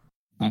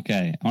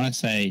 Okay. I want to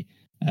say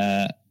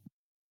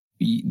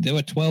there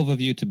were 12 of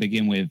you to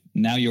begin with.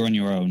 Now you're on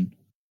your own.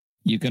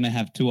 You're going to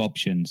have 2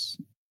 options.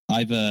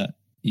 Either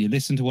you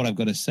listen to what I've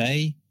got to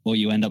say, or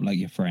you end up like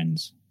your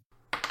friends.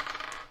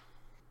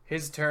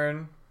 His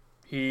turn.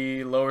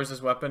 He lowers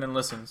his weapon and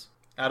listens.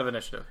 Out of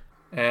initiative.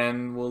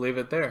 And we'll leave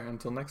it there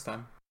until next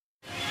time.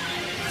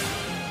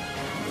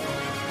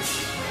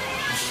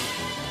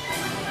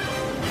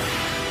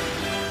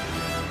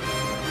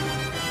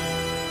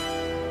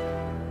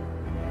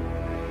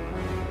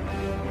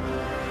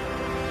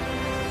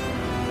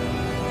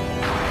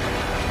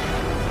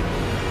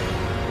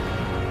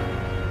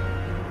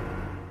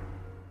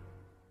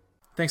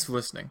 Thanks for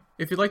listening.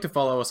 If you'd like to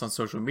follow us on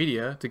social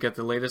media to get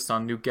the latest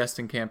on new guests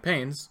and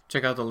campaigns,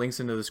 check out the links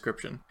in the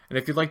description. And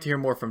if you'd like to hear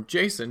more from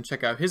Jason,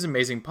 check out his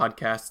amazing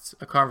podcasts,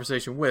 A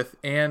Conversation With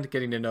and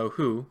Getting to Know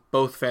Who,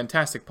 both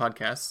fantastic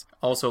podcasts,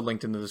 also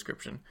linked in the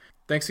description.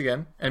 Thanks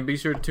again, and be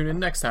sure to tune in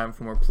next time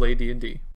for more Play D&D.